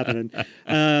happening.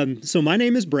 So my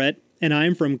name is Brett, and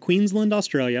I'm from Queensland,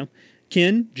 Australia.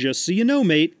 Ken, just so you know,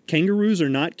 mate, kangaroos are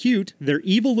not cute. They're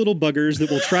evil little buggers that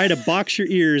will try to box your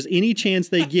ears any chance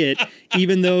they get,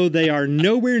 even though they are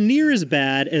nowhere near as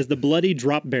bad as the bloody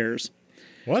dropbears.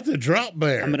 What's a drop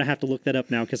bear? I'm going to have to look that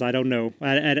up now because I don't know.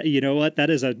 You know what?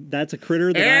 That's a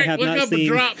critter that Eric, I have look not up seen. A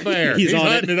drop bear. He's on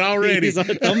hunting it already. He's on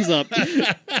a thumbs up.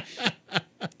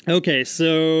 Okay,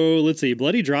 so let's see.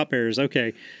 Bloody drop bears.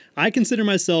 Okay. I consider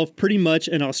myself pretty much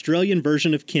an Australian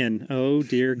version of Ken. Oh,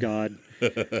 dear God.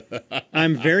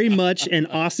 I'm very much an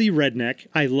Aussie redneck.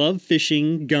 I love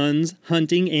fishing, guns,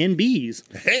 hunting, and bees.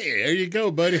 Hey, there you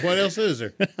go, buddy. What else is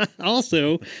there?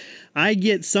 Also, I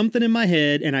get something in my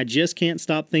head and I just can't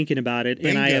stop thinking about it,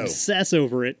 and I obsess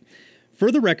over it.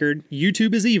 For the record,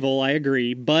 YouTube is evil, I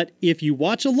agree, but if you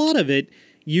watch a lot of it,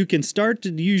 you can start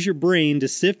to use your brain to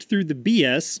sift through the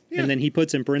BS, and then he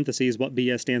puts in parentheses what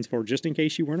BS stands for, just in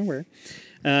case you weren't aware.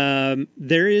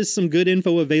 There is some good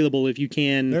info available if you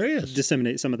can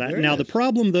disseminate some of that. Now, the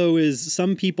problem, though, is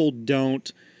some people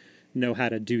don't know how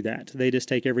to do that. They just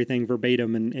take everything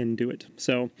verbatim and do it.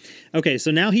 So, okay,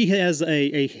 so now he has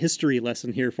a history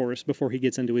lesson here for us before he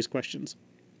gets into his questions.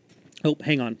 Oh,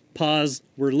 hang on. Pause.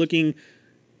 We're looking.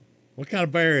 What kind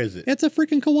of bear is it? It's a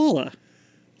freaking koala.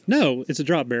 No, it's a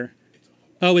drop bear.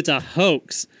 Oh, it's a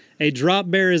hoax. A drop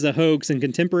bear is a hoax in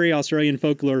contemporary Australian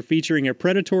folklore featuring a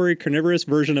predatory carnivorous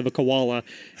version of a koala.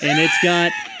 And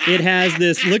it has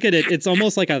this, look at it, it's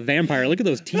almost like a vampire. Look at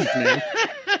those teeth, man.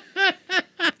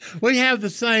 We have the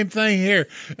same thing here.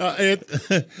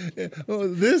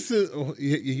 This is,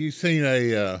 you've seen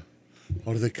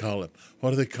what do they call it?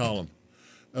 What do they call them?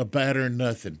 A bad or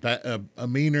nothing. A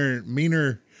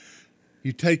meaner,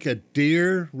 you take a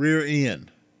deer rear end.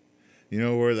 You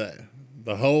know where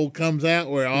the hole comes out,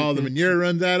 where all the manure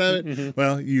runs out of it?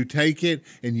 Well, you take it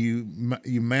and you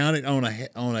mount it on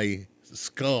a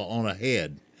skull, on a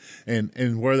head.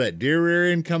 And where that deer rear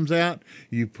end comes out,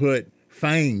 you put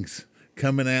fangs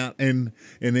coming out, and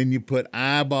then you put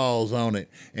eyeballs on it,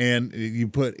 and you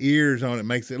put ears on it.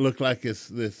 Makes it look like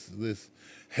this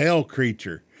hell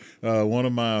creature. One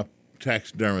of my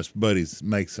taxidermist buddies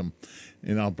makes them,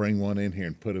 and I'll bring one in here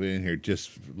and put it in here.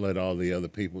 Just let all the other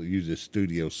people use this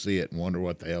studio see it and wonder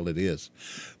what the hell it is.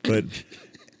 But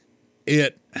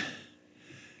it's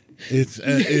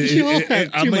you all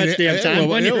have too much damn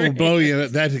time on your hands. It will blow you.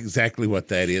 That's exactly what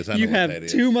that is. I know what that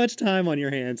is. You have too much time on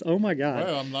your hands. Oh my God.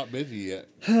 Well, I'm not busy yet.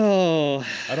 Oh,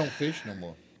 I don't fish no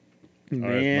more. Man,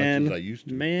 or as much as I used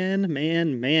to.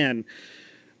 Man.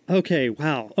 Okay,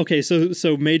 wow. Okay,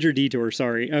 so major detour,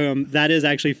 sorry. That is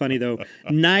actually funny, though.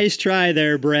 Nice try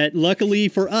there, Brett. Luckily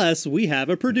for us, we have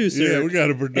a producer. Yeah, we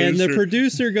got a producer. And the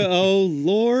producer oh,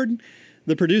 Lord.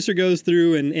 The producer goes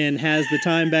through and has the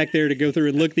time back there to go through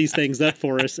and look these things up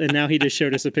for us, and now he just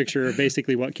showed us a picture of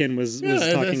basically what Ken was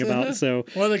talking about. So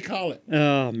what do they call it?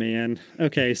 Oh, man.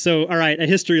 Okay, so, all right, a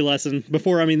history lesson.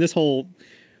 This whole...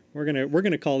 We're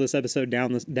gonna call this episode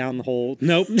down the hole.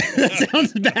 Nope, that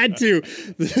sounds bad too.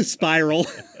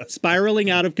 Spiraling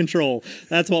out of control.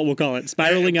 That's what we'll call it.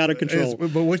 Spiraling out of control.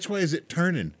 But which way is it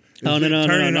turning? No.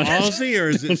 Turning Aussie, or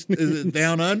is it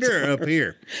down under or up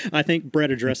here? I think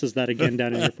Brett addresses that again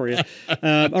down in here for you.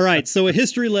 All right, so a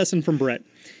history lesson from Brett.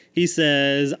 He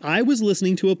says, I was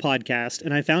listening to a podcast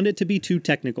and I found it to be too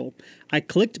technical. I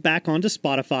clicked back onto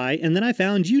Spotify and then I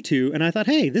found you two and I thought,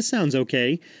 hey, this sounds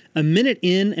okay. A minute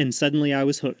in and suddenly I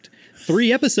was hooked.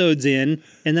 3 episodes in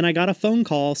and then I got a phone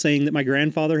call saying that my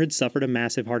grandfather had suffered a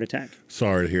massive heart attack.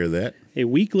 Sorry to hear that. A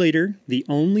week later, the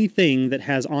only thing that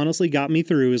has honestly got me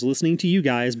through is listening to you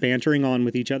guys bantering on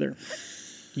with each other.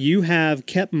 You have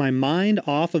kept my mind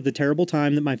off of the terrible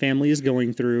time that my family is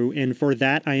going through, and for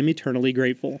that I am eternally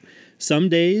grateful. Some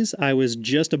days I was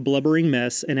just a blubbering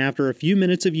mess, and after a few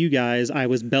minutes of you guys, I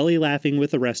was belly laughing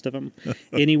with the rest of them.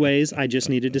 Anyways, I just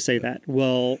needed to say that.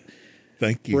 Well,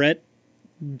 thank you, Brett.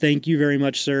 Thank you very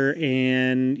much, sir,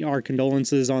 and our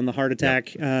condolences on the heart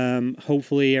attack. Yep.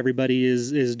 Hopefully everybody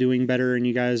is doing better, and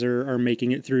you guys are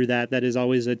making it through that. That is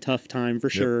always a tough time for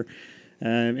sure.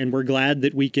 And we're glad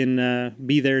that we can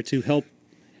be there to help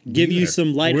give you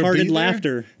some lighthearted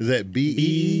laughter. Is that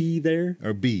B there?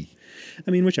 Or B? I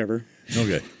mean, whichever.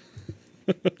 Okay.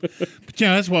 But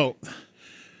that's what,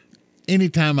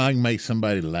 anytime I can make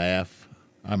somebody laugh,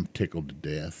 I'm tickled to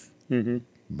death. Mm-hmm.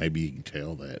 Maybe you can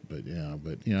tell that, but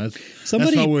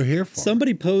that's what we're here for.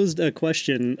 Somebody posed a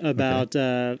question about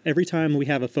every time we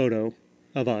have a photo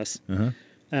of us. Uh-huh.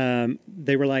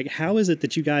 They were like, how is it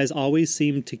that you guys always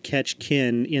seem to catch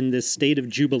Ken in this state of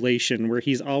jubilation where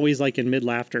he's always like in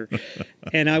mid-laughter?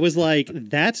 And I was like,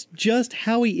 that's just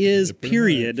how he is,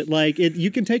 period. Much. Like,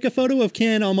 you can take a photo of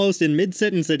Ken almost in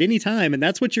mid-sentence at any time, and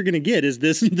that's what you're going to get is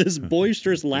this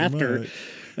boisterous laughter.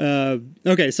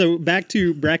 Okay, so back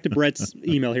to Brett's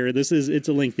email here. It's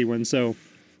a lengthy one, so...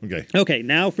 Okay,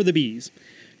 now for the bees.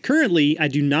 Currently, I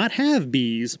do not have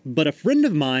bees, but a friend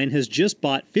of mine has just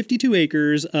bought 52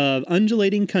 acres of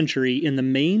undulating country, and the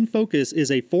main focus is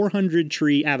a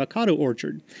 400-tree avocado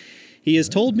orchard. He has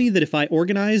told me that if I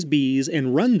organize bees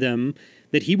and run them,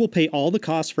 that he will pay all the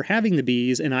costs for having the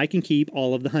bees, and I can keep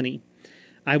all of the honey.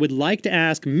 I would like to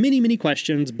ask many, many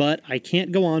questions, but I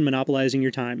can't go on monopolizing your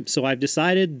time, so I've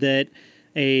decided that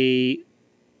 6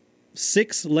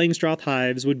 Langstroth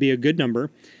hives would be a good number.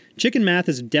 Chicken math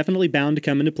is definitely bound to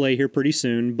come into play here pretty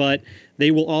soon, but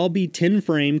they will all be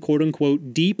 10-frame,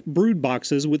 quote-unquote, deep brood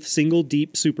boxes with single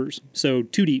deep supers. So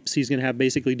 2 deeps. He's going to have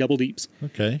basically double deeps.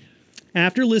 Okay.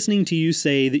 After listening to you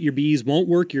say that your bees won't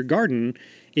work your garden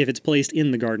if it's placed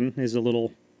in the garden, is a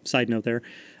little side note there,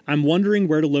 I'm wondering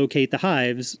where to locate the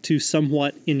hives to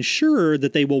somewhat ensure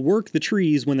that they will work the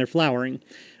trees when they're flowering.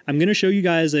 I'm going to show you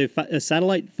guys a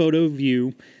satellite photo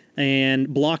view and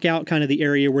block out kind of the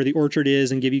area where the orchard is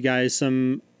and give you guys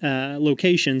some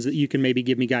locations that you can maybe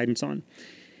give me guidance on.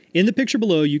 In the picture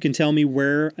below, you can tell me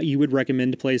where you would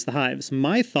recommend to place the hives.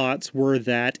 My thoughts were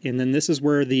that, and then this is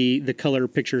where the color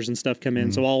pictures and stuff come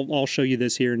in, so I'll show you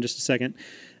this here in just a second.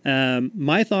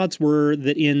 My thoughts were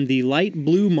that in the light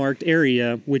blue marked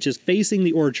area, which is facing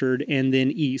the orchard, and then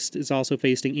east, is also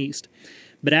facing east.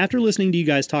 But after listening to you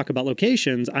guys talk about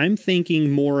locations, I'm thinking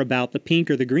more about the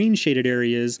pink or the green shaded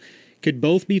areas could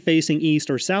both be facing east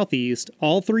or southeast.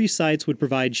 All 3 sites would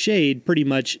provide shade pretty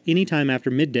much anytime after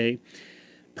midday.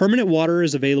 Permanent water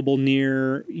is available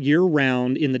near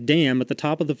year-round in the dam at the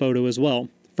top of the photo as well.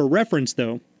 For reference,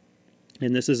 though,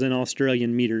 and this is in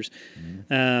Australian meters,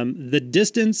 the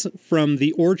distance from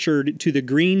the orchard to the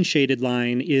green shaded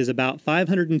line is about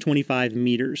 525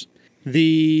 meters. To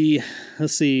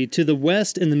the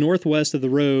west and the northwest of the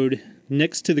road,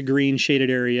 next to the green shaded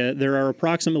area, there are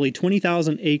approximately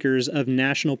 20,000 acres of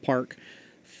national park,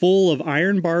 full of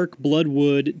ironbark,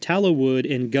 bloodwood, tallow wood,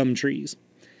 and gum trees.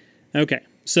 Okay,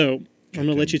 so I'm going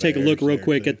to let you take a look real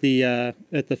quick at the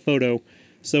photo.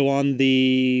 So on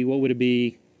the, what would it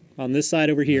be? On this side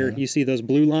over here, you see those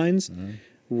blue lines?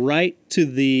 Right to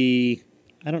the,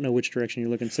 I don't know which direction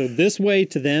you're looking. So this way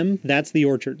to them, that's the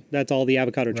orchard. That's all the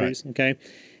avocado trees, okay?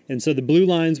 And so the blue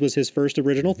lines was his first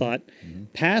original thought.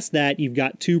 Past that, you've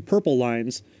got 2 purple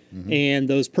lines. And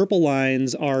those purple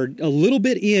lines are a little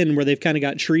bit in where they've kind of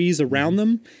got trees around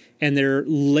them. And they're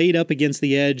laid up against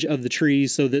the edge of the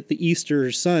trees so that the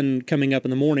Easter sun coming up in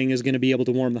the morning is going to be able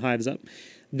to warm the hives up.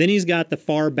 Then he's got the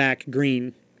far back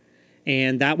green.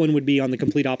 And that one would be on the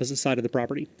complete opposite side of the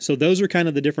property. So those are kind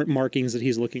of the different markings that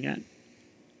he's looking at.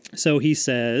 So he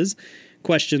says,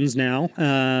 questions now.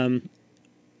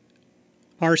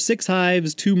 Are 6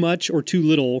 hives too much or too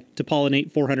little to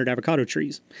pollinate 400 avocado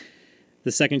trees?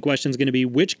 The second question is going to be,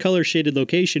 which color shaded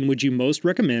location would you most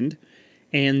recommend?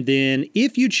 And then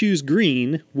if you choose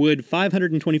green, would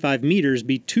 525 meters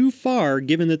be too far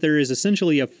given that there is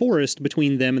essentially a forest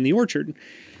between them and the orchard?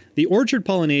 The orchard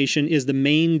pollination is the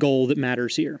main goal that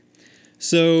matters here.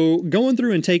 So going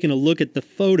through and taking a look at the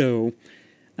photo,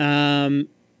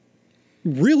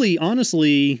 really,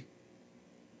 honestly,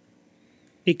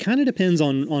 it kind of depends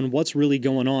on what's really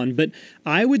going on. But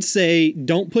I would say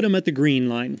don't put them at the green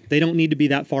line. They don't need to be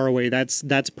that far away.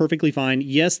 That's perfectly fine.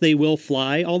 Yes, they will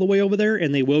fly all the way over there,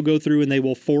 and they will go through and they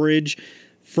will forage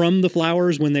from the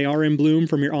flowers when they are in bloom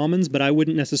from your almonds, but I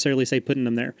wouldn't necessarily say putting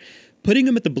them there. Putting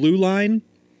them at the blue line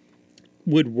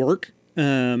would work,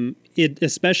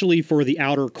 especially for the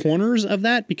outer corners of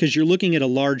that, because you're looking at a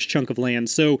large chunk of land.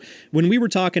 So when we were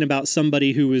talking about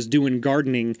somebody who is doing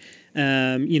gardening,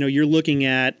 you're looking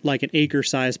at like an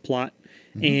acre-sized plot.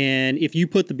 And if you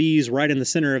put the bees right in the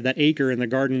center of that acre and the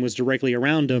garden was directly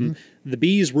around them, the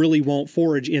bees really won't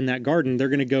forage in that garden. They're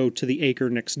going to go to the acre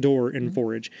next door and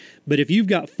forage. But if you've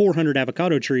got 400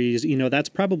 avocado trees, that's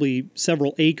probably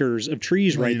several acres of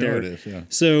trees right there. It is, yeah.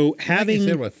 So having... You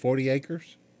said, what, 40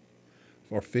 acres?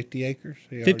 Or 50 acres?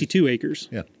 52 acres.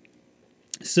 Yeah.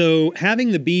 So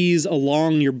having the bees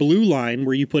along your blue line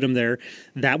where you put them there,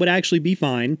 that would actually be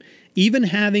fine. Even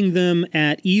having them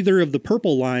at either of the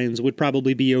purple lines would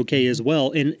probably be okay as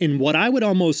well. And what I would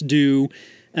almost do,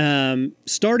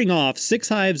 starting off, 6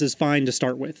 hives is fine to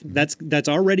start with. That's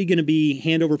already going to be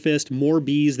hand over fist more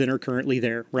bees than are currently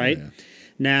there, right? Oh, yeah.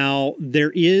 Now,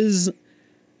 there is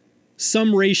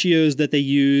some ratios that they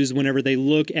use whenever they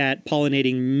look at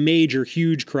pollinating major,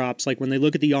 huge crops, like when they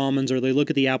look at the almonds or they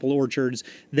look at the apple orchards,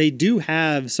 they do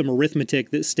have some arithmetic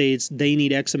that states they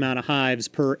need X amount of hives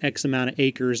per X amount of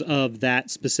acres of that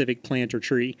specific plant or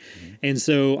tree. And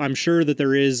so I'm sure that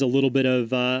there is a little bit of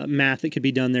math that could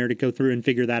be done there to go through and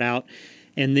figure that out.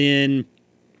 And then,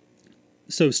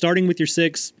 so starting with your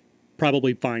 6,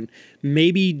 probably fine.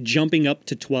 Maybe jumping up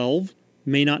to 12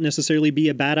 may not necessarily be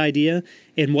a bad idea.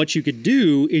 And what you could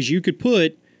do is you could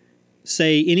put,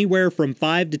 say, anywhere from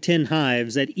 5 to 10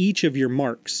 hives at each of your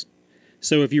marks.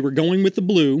 So if you were going with the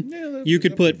blue, you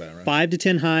could put right. 5 to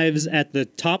 10 hives at the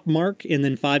top mark and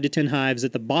then 5 to 10 hives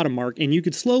at the bottom mark, and you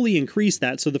could slowly increase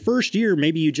that. So the first year,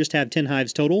 maybe you just have 10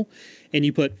 hives total, and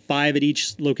you put 5 at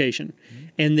each location.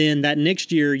 And then that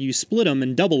next year, you split them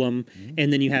and double them,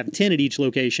 and then you have 10 at each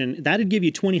location. That'd give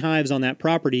you 20 hives on that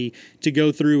property to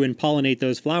go through and pollinate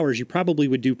those flowers. You probably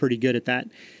would do pretty good at that.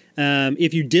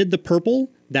 If you did the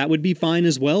purple, that would be fine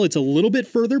as well. It's a little bit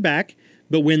further back.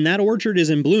 But when that orchard is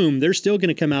in bloom, they're still going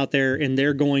to come out there and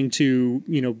they're going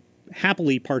to,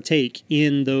 happily partake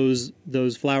in those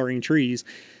flowering trees.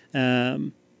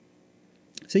 So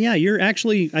yeah,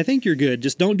 I think you're good.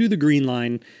 Just don't do the green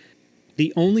line.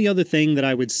 The only other thing that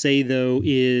I would say though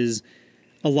is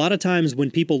a lot of times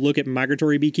when people look at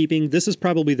migratory beekeeping, this is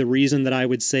probably the reason that I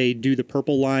would say do the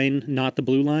purple line, not the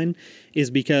blue line, is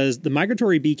because the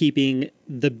migratory beekeeping,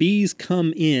 the bees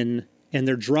come in and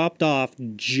they're dropped off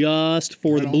just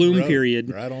for the bloom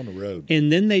period. Right on the road. And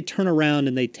then they turn around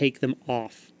and they take them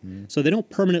off. So they don't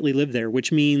permanently live there,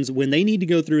 which means when they need to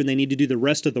go through and they need to do the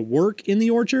rest of the work in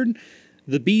the orchard,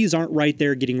 the bees aren't right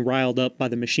there getting riled up by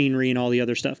the machinery and all the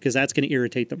other stuff, because that's going to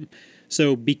irritate them.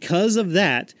 So because of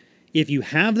that, if you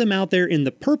have them out there in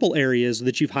the purple areas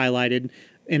that you've highlighted,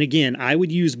 and again, I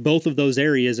would use both of those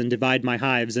areas and divide my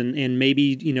hives and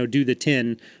maybe, do the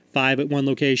 10, 5 at one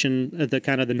location, at the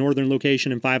kind of the northern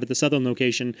location, and 5 at the southern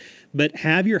location. But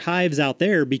have your hives out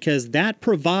there, because that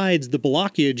provides the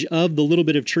blockage of the little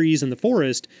bit of trees in the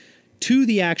forest to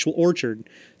the actual orchard.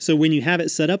 So when you have it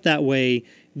set up that way,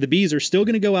 the bees are still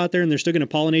going to go out there and they're still going to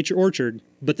pollinate your orchard,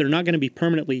 but they're not going to be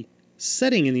permanently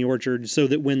setting in the orchard, so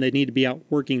that when they need to be out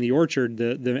working the orchard,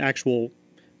 the actual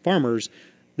farmers,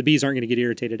 the bees aren't going to get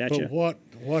irritated at you. But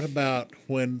what about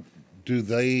when do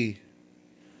they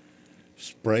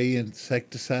spray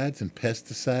insecticides and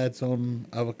pesticides on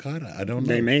avocado? I don't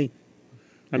know. They may.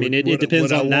 I mean, it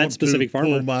depends on that specific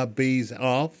farmer. Pull my bees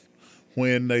off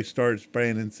when they start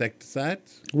spraying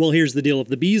insecticides? Well, here's the deal. If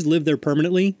the bees live there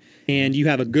permanently and you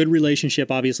have a good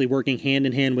relationship, obviously working hand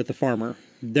in hand with the farmer,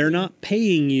 they're not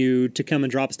paying you to come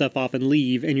and drop stuff off and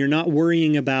leave, and you're not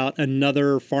worrying about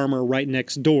another farmer right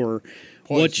next door.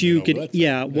 What you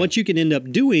can end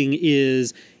up doing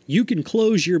is you can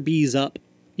close your bees up.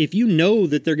 If you know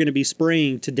that they're going to be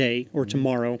spraying today or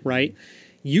tomorrow, right?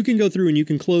 You can go through and you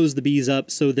can close the bees up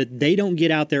so that they don't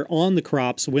get out there on the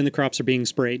crops when the crops are being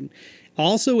sprayed.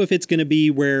 Also, if it's going to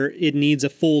be where it needs a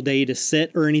full day to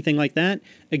sit or anything like that,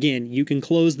 again, you can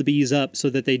close the bees up so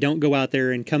that they don't go out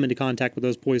there and come into contact with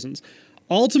those poisons.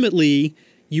 Ultimately,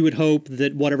 you would hope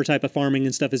that whatever type of farming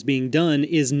and stuff is being done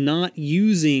is not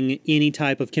using any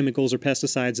type of chemicals or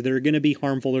pesticides that are going to be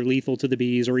harmful or lethal to the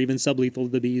bees, or even sublethal to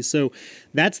the bees. So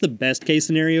that's the best case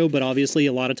scenario, but obviously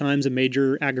a lot of times in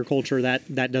major agriculture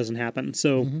that doesn't happen.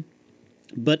 So,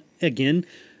 But again,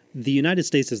 the United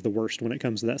States is the worst when it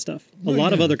comes to that stuff. A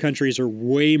lot of other countries are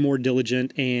way more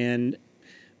diligent and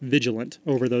vigilant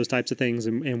over those types of things,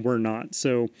 and we're not.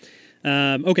 So,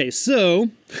 okay, so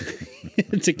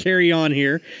to carry on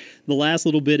here, the last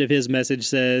little bit of his message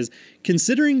says,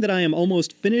 considering that I am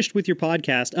almost finished with your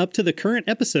podcast up to the current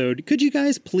episode, could you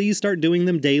guys please start doing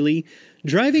them daily?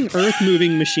 Driving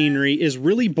earth-moving machinery is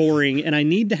really boring, and I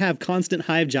need to have constant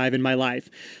hive jive in my life.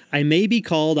 I may be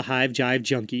called a hive jive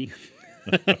junkie.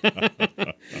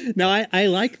 No, I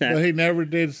like that. Well, he never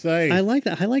did say. I like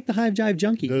that. I like the hive jive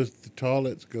junkie. Does the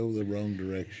toilets go the wrong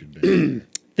direction?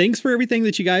 Thanks for everything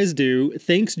that you guys do.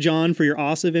 Thanks, John, for your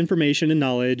awesome information and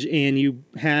knowledge. And you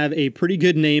have a pretty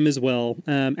good name as well.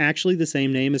 Actually, the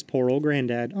same name as poor old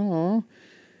granddad. Aw.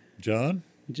 John?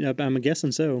 I'm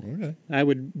guessing so. Okay. I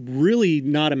would really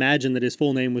not imagine that his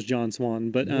full name was John Swan,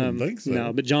 but I don't think so.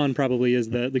 No, but John probably is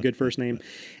the good first name.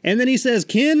 And then he says,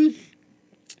 Ken,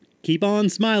 keep on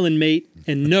smiling, mate.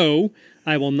 And no,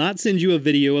 I will not send you a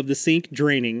video of the sink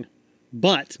draining.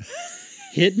 But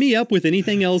hit me up with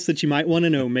anything else that you might want to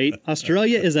know, mate.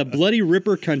 Australia is a bloody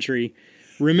ripper country.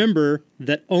 Remember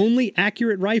that only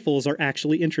accurate rifles are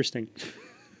actually interesting.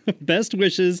 Best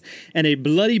wishes and a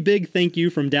bloody big thank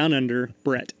you from down under,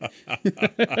 Brett.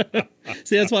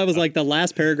 See, that's why I was like, the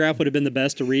last paragraph would have been the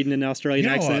best to read in an Australian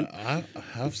accent.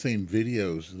 I've seen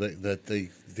videos that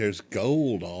there's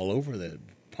gold all over the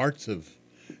parts of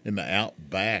in the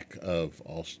outback of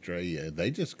Australia. They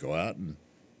just go out and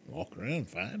walk around and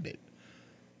find it.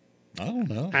 I don't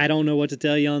know. I don't know what to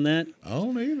tell you on that. I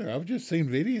don't either. I've just seen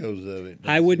videos of it.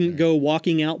 I wouldn't go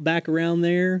walking out back around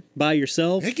there by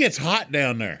yourself. It gets hot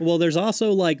down there. Well, there's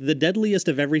also like the deadliest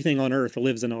of everything on earth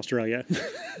lives in Australia.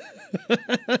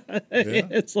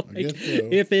 It's like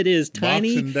if it is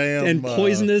tiny and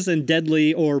poisonous and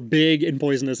deadly, or big and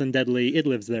poisonous and deadly, it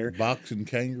lives there. Boxing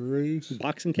kangaroos.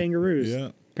 Boxing kangaroos.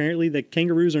 Yeah. apparently the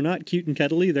kangaroos are not cute and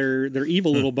cuddly. They're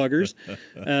evil little buggers.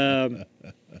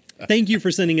 Thank you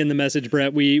for sending in the message,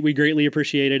 Brett. We greatly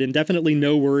appreciate it, and definitely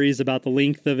no worries about the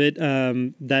length of it.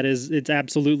 It's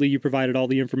absolutely, you provided all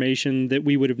the information that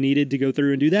we would have needed to go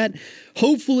through and do that.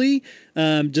 Hopefully,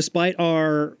 despite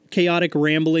our chaotic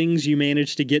ramblings, you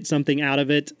managed to get something out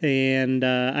of it, and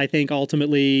I think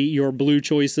ultimately your blue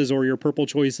choices or your purple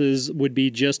choices would be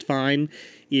just fine.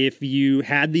 If you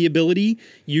had the ability,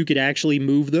 you could actually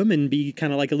move them and be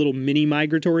kind of like a little mini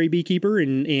migratory beekeeper.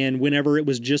 And whenever it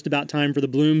was just about time for the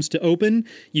blooms to open,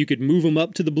 you could move them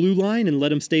up to the blue line and let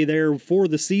them stay there for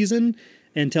the season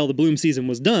until the bloom season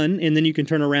was done. And then you can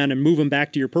turn around and move them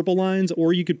back to your purple lines,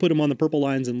 or you could put them on the purple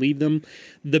lines and leave them.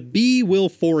 The bee will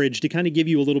forage to kind of give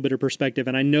you a little bit of perspective.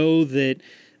 And I know that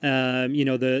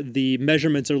the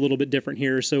measurements are a little bit different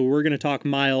here. So we're going to talk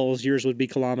miles. Yours would be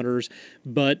kilometers.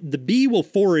 But the bee will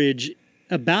forage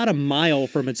about a mile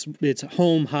from its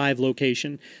home hive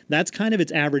location. That's kind of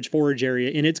its average forage area.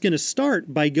 And it's going to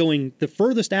start by going the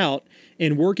furthest out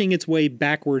and working its way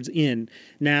backwards in.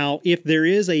 Now, if there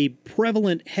is a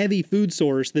prevalent heavy food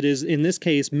source that is, in this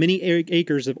case, many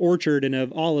acres of orchard and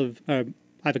of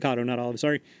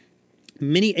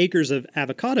many acres of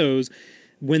avocados,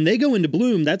 when they go into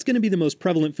bloom, that's going to be the most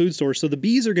prevalent food source. So the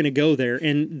bees are going to go there,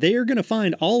 and they are going to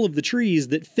find all of the trees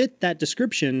that fit that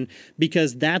description,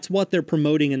 because that's what they're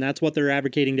promoting and that's what they're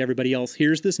advocating to everybody else.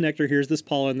 Here's this nectar, here's this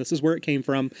pollen, this is where it came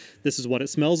from, this is what it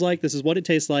smells like, this is what it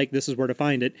tastes like, this is where to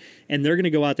find it. And they're going to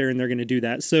go out there and they're going to do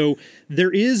that. So there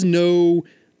is no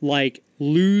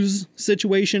lose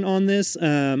situation on this,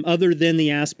 other than the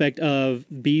aspect of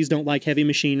bees don't like heavy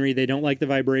machinery, they don't like the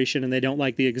vibration, and they don't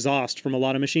like the exhaust from a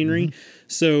lot of machinery. Mm-hmm.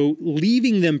 So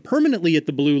leaving them permanently at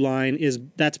the blue line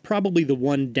that's probably the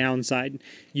one downside.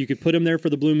 You could put them there for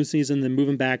the bloom season, then move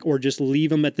them back, or just leave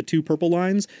them at the two purple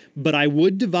lines. But I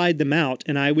would divide them out,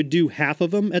 and I would do half of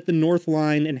them at the north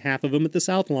line and half of them at the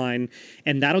south line,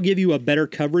 and that'll give you a better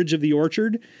coverage of the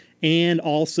orchard, and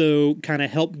also kind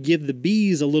of help give the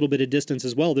bees a little bit of distance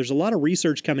as well. There's a lot of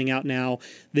research coming out now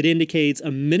that indicates a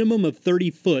minimum of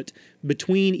 30 foot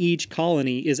between each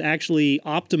colony is actually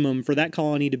optimum for that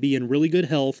colony to be in really good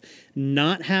health,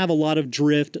 not have a lot of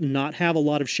drift, not have a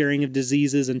lot of sharing of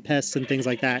diseases and pests and things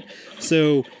like that.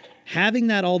 So having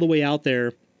that all the way out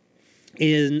there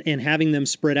and having them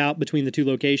spread out between the two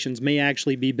locations may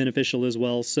actually be beneficial as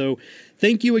well. So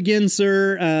thank you again,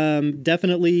 sir.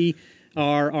 Definitely...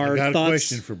 Our I got thoughts. A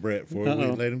question for Brett before we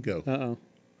let him go.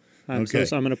 I'm going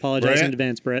to apologize in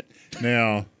advance, Brett.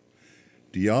 Now,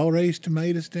 do y'all raise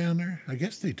tomatoes down there? I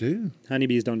guess they do.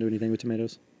 Honeybees don't do anything with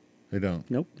tomatoes. They don't?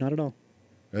 Nope, not at all.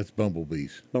 That's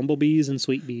bumblebees. Bumblebees and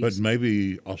sweet bees. But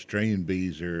maybe Australian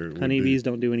bees are... Honeybees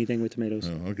don't do anything with tomatoes.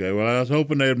 Oh, okay. Well, I was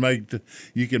hoping they'd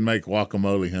you can make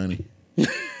guacamole honey.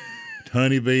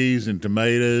 Honeybees and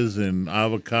tomatoes and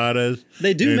avocados.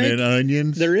 They do and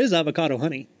onions. There is avocado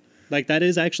honey. That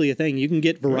is actually a thing. You can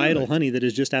get varietal honey that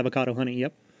is just avocado honey.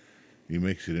 Yep. You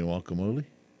mix it in guacamole?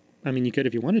 I mean, you could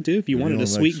if you wanted to. If you wanted a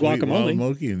sweet guacamole. Nah,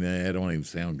 that don't even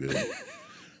sound good.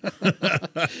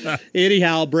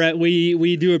 Anyhow, Brett,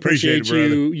 we do appreciate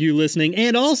you listening.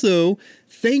 And also,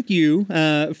 thank you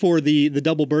for the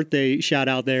double birthday shout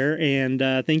out there. And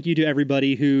thank you to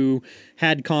everybody who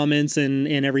had comments and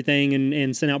everything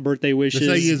and sent out birthday wishes.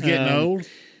 They say you was getting old?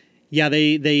 Yeah,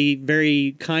 they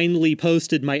very kindly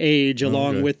posted my age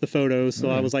along with the photos, so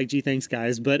I was like, "Gee, thanks,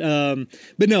 guys." But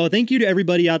no, thank you to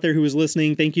everybody out there who was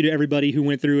listening. Thank you to everybody who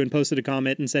went through and posted a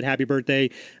comment and said happy birthday.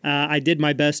 I did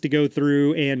my best to go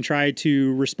through and try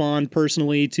to respond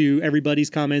personally to everybody's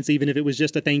comments, even if it was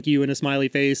just a thank you and a smiley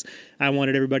face. I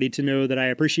wanted everybody to know that I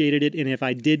appreciated it, and if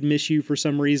I did miss you for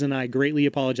some reason, I greatly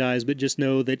apologize. But just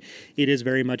know that it is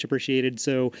very much appreciated.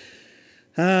 So.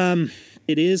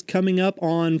 It is coming up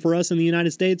for us in the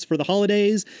United States for the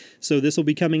holidays. So this will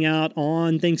be coming out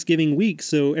on Thanksgiving week.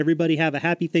 So everybody have a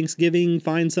happy Thanksgiving.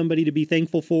 Find somebody to be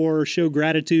thankful for. Show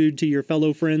gratitude to your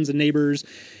fellow friends and neighbors.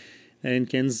 And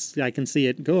I can see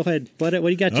it. Go ahead. What do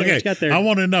you got? What you got there? I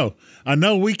want to know. I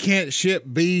know we can't ship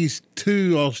bees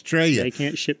to Australia. They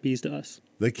can't ship bees to us.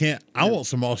 They can't. No. I want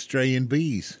some Australian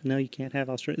bees. No, you can't have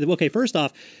Australian. Okay, first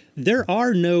off, there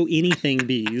are no anything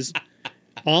bees.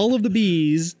 All of the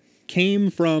bees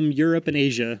came from Europe and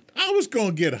Asia. I was going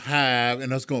to get a hive,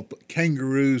 and I was going to put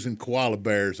kangaroos and koala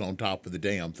bears on top of the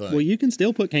damn thing. Well, you can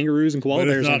still put kangaroos and koala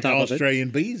bears on top of it. But there's not Australian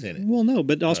bees in it. Well, no,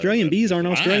 but Australian bees aren't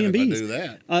Australian bees. I do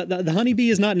that. The honeybee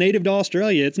is not native to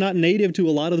Australia. It's not native to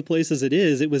a lot of the places it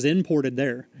is. It was imported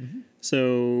there. Mm-hmm.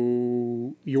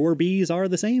 So your bees are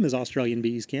the same as Australian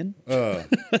bees, Ken. Why?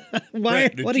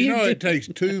 Brett, what do you know? It takes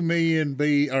 2 million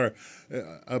bee, or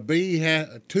a bee has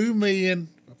 2 million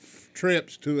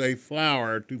trips to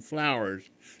flowers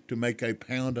to make a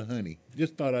pound of honey.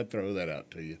 Just thought I'd throw that out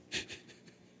to you.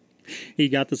 He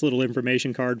got this little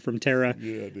information card from Tara,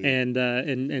 Yeah, I did.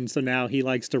 and so now he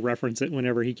likes to reference it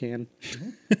whenever he can.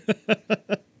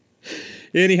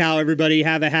 Anyhow, everybody,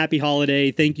 have a happy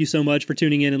holiday. Thank you so much for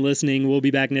tuning in and listening. We'll be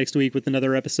back next week with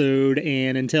another episode,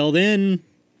 and until then,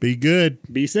 Be good.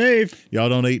 be safe. Y'all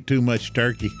don't eat too much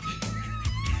turkey.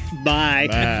 Bye.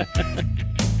 Bye.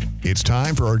 It's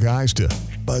time for our guys to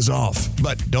buzz off.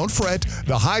 But don't fret,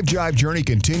 the Hive Jive journey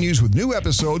continues with new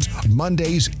episodes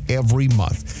Mondays every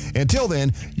month. Until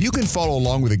then, you can follow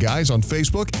along with the guys on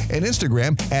Facebook and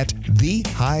Instagram at The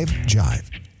Hive Jive.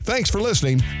 Thanks for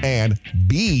listening, and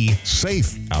be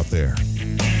safe out there.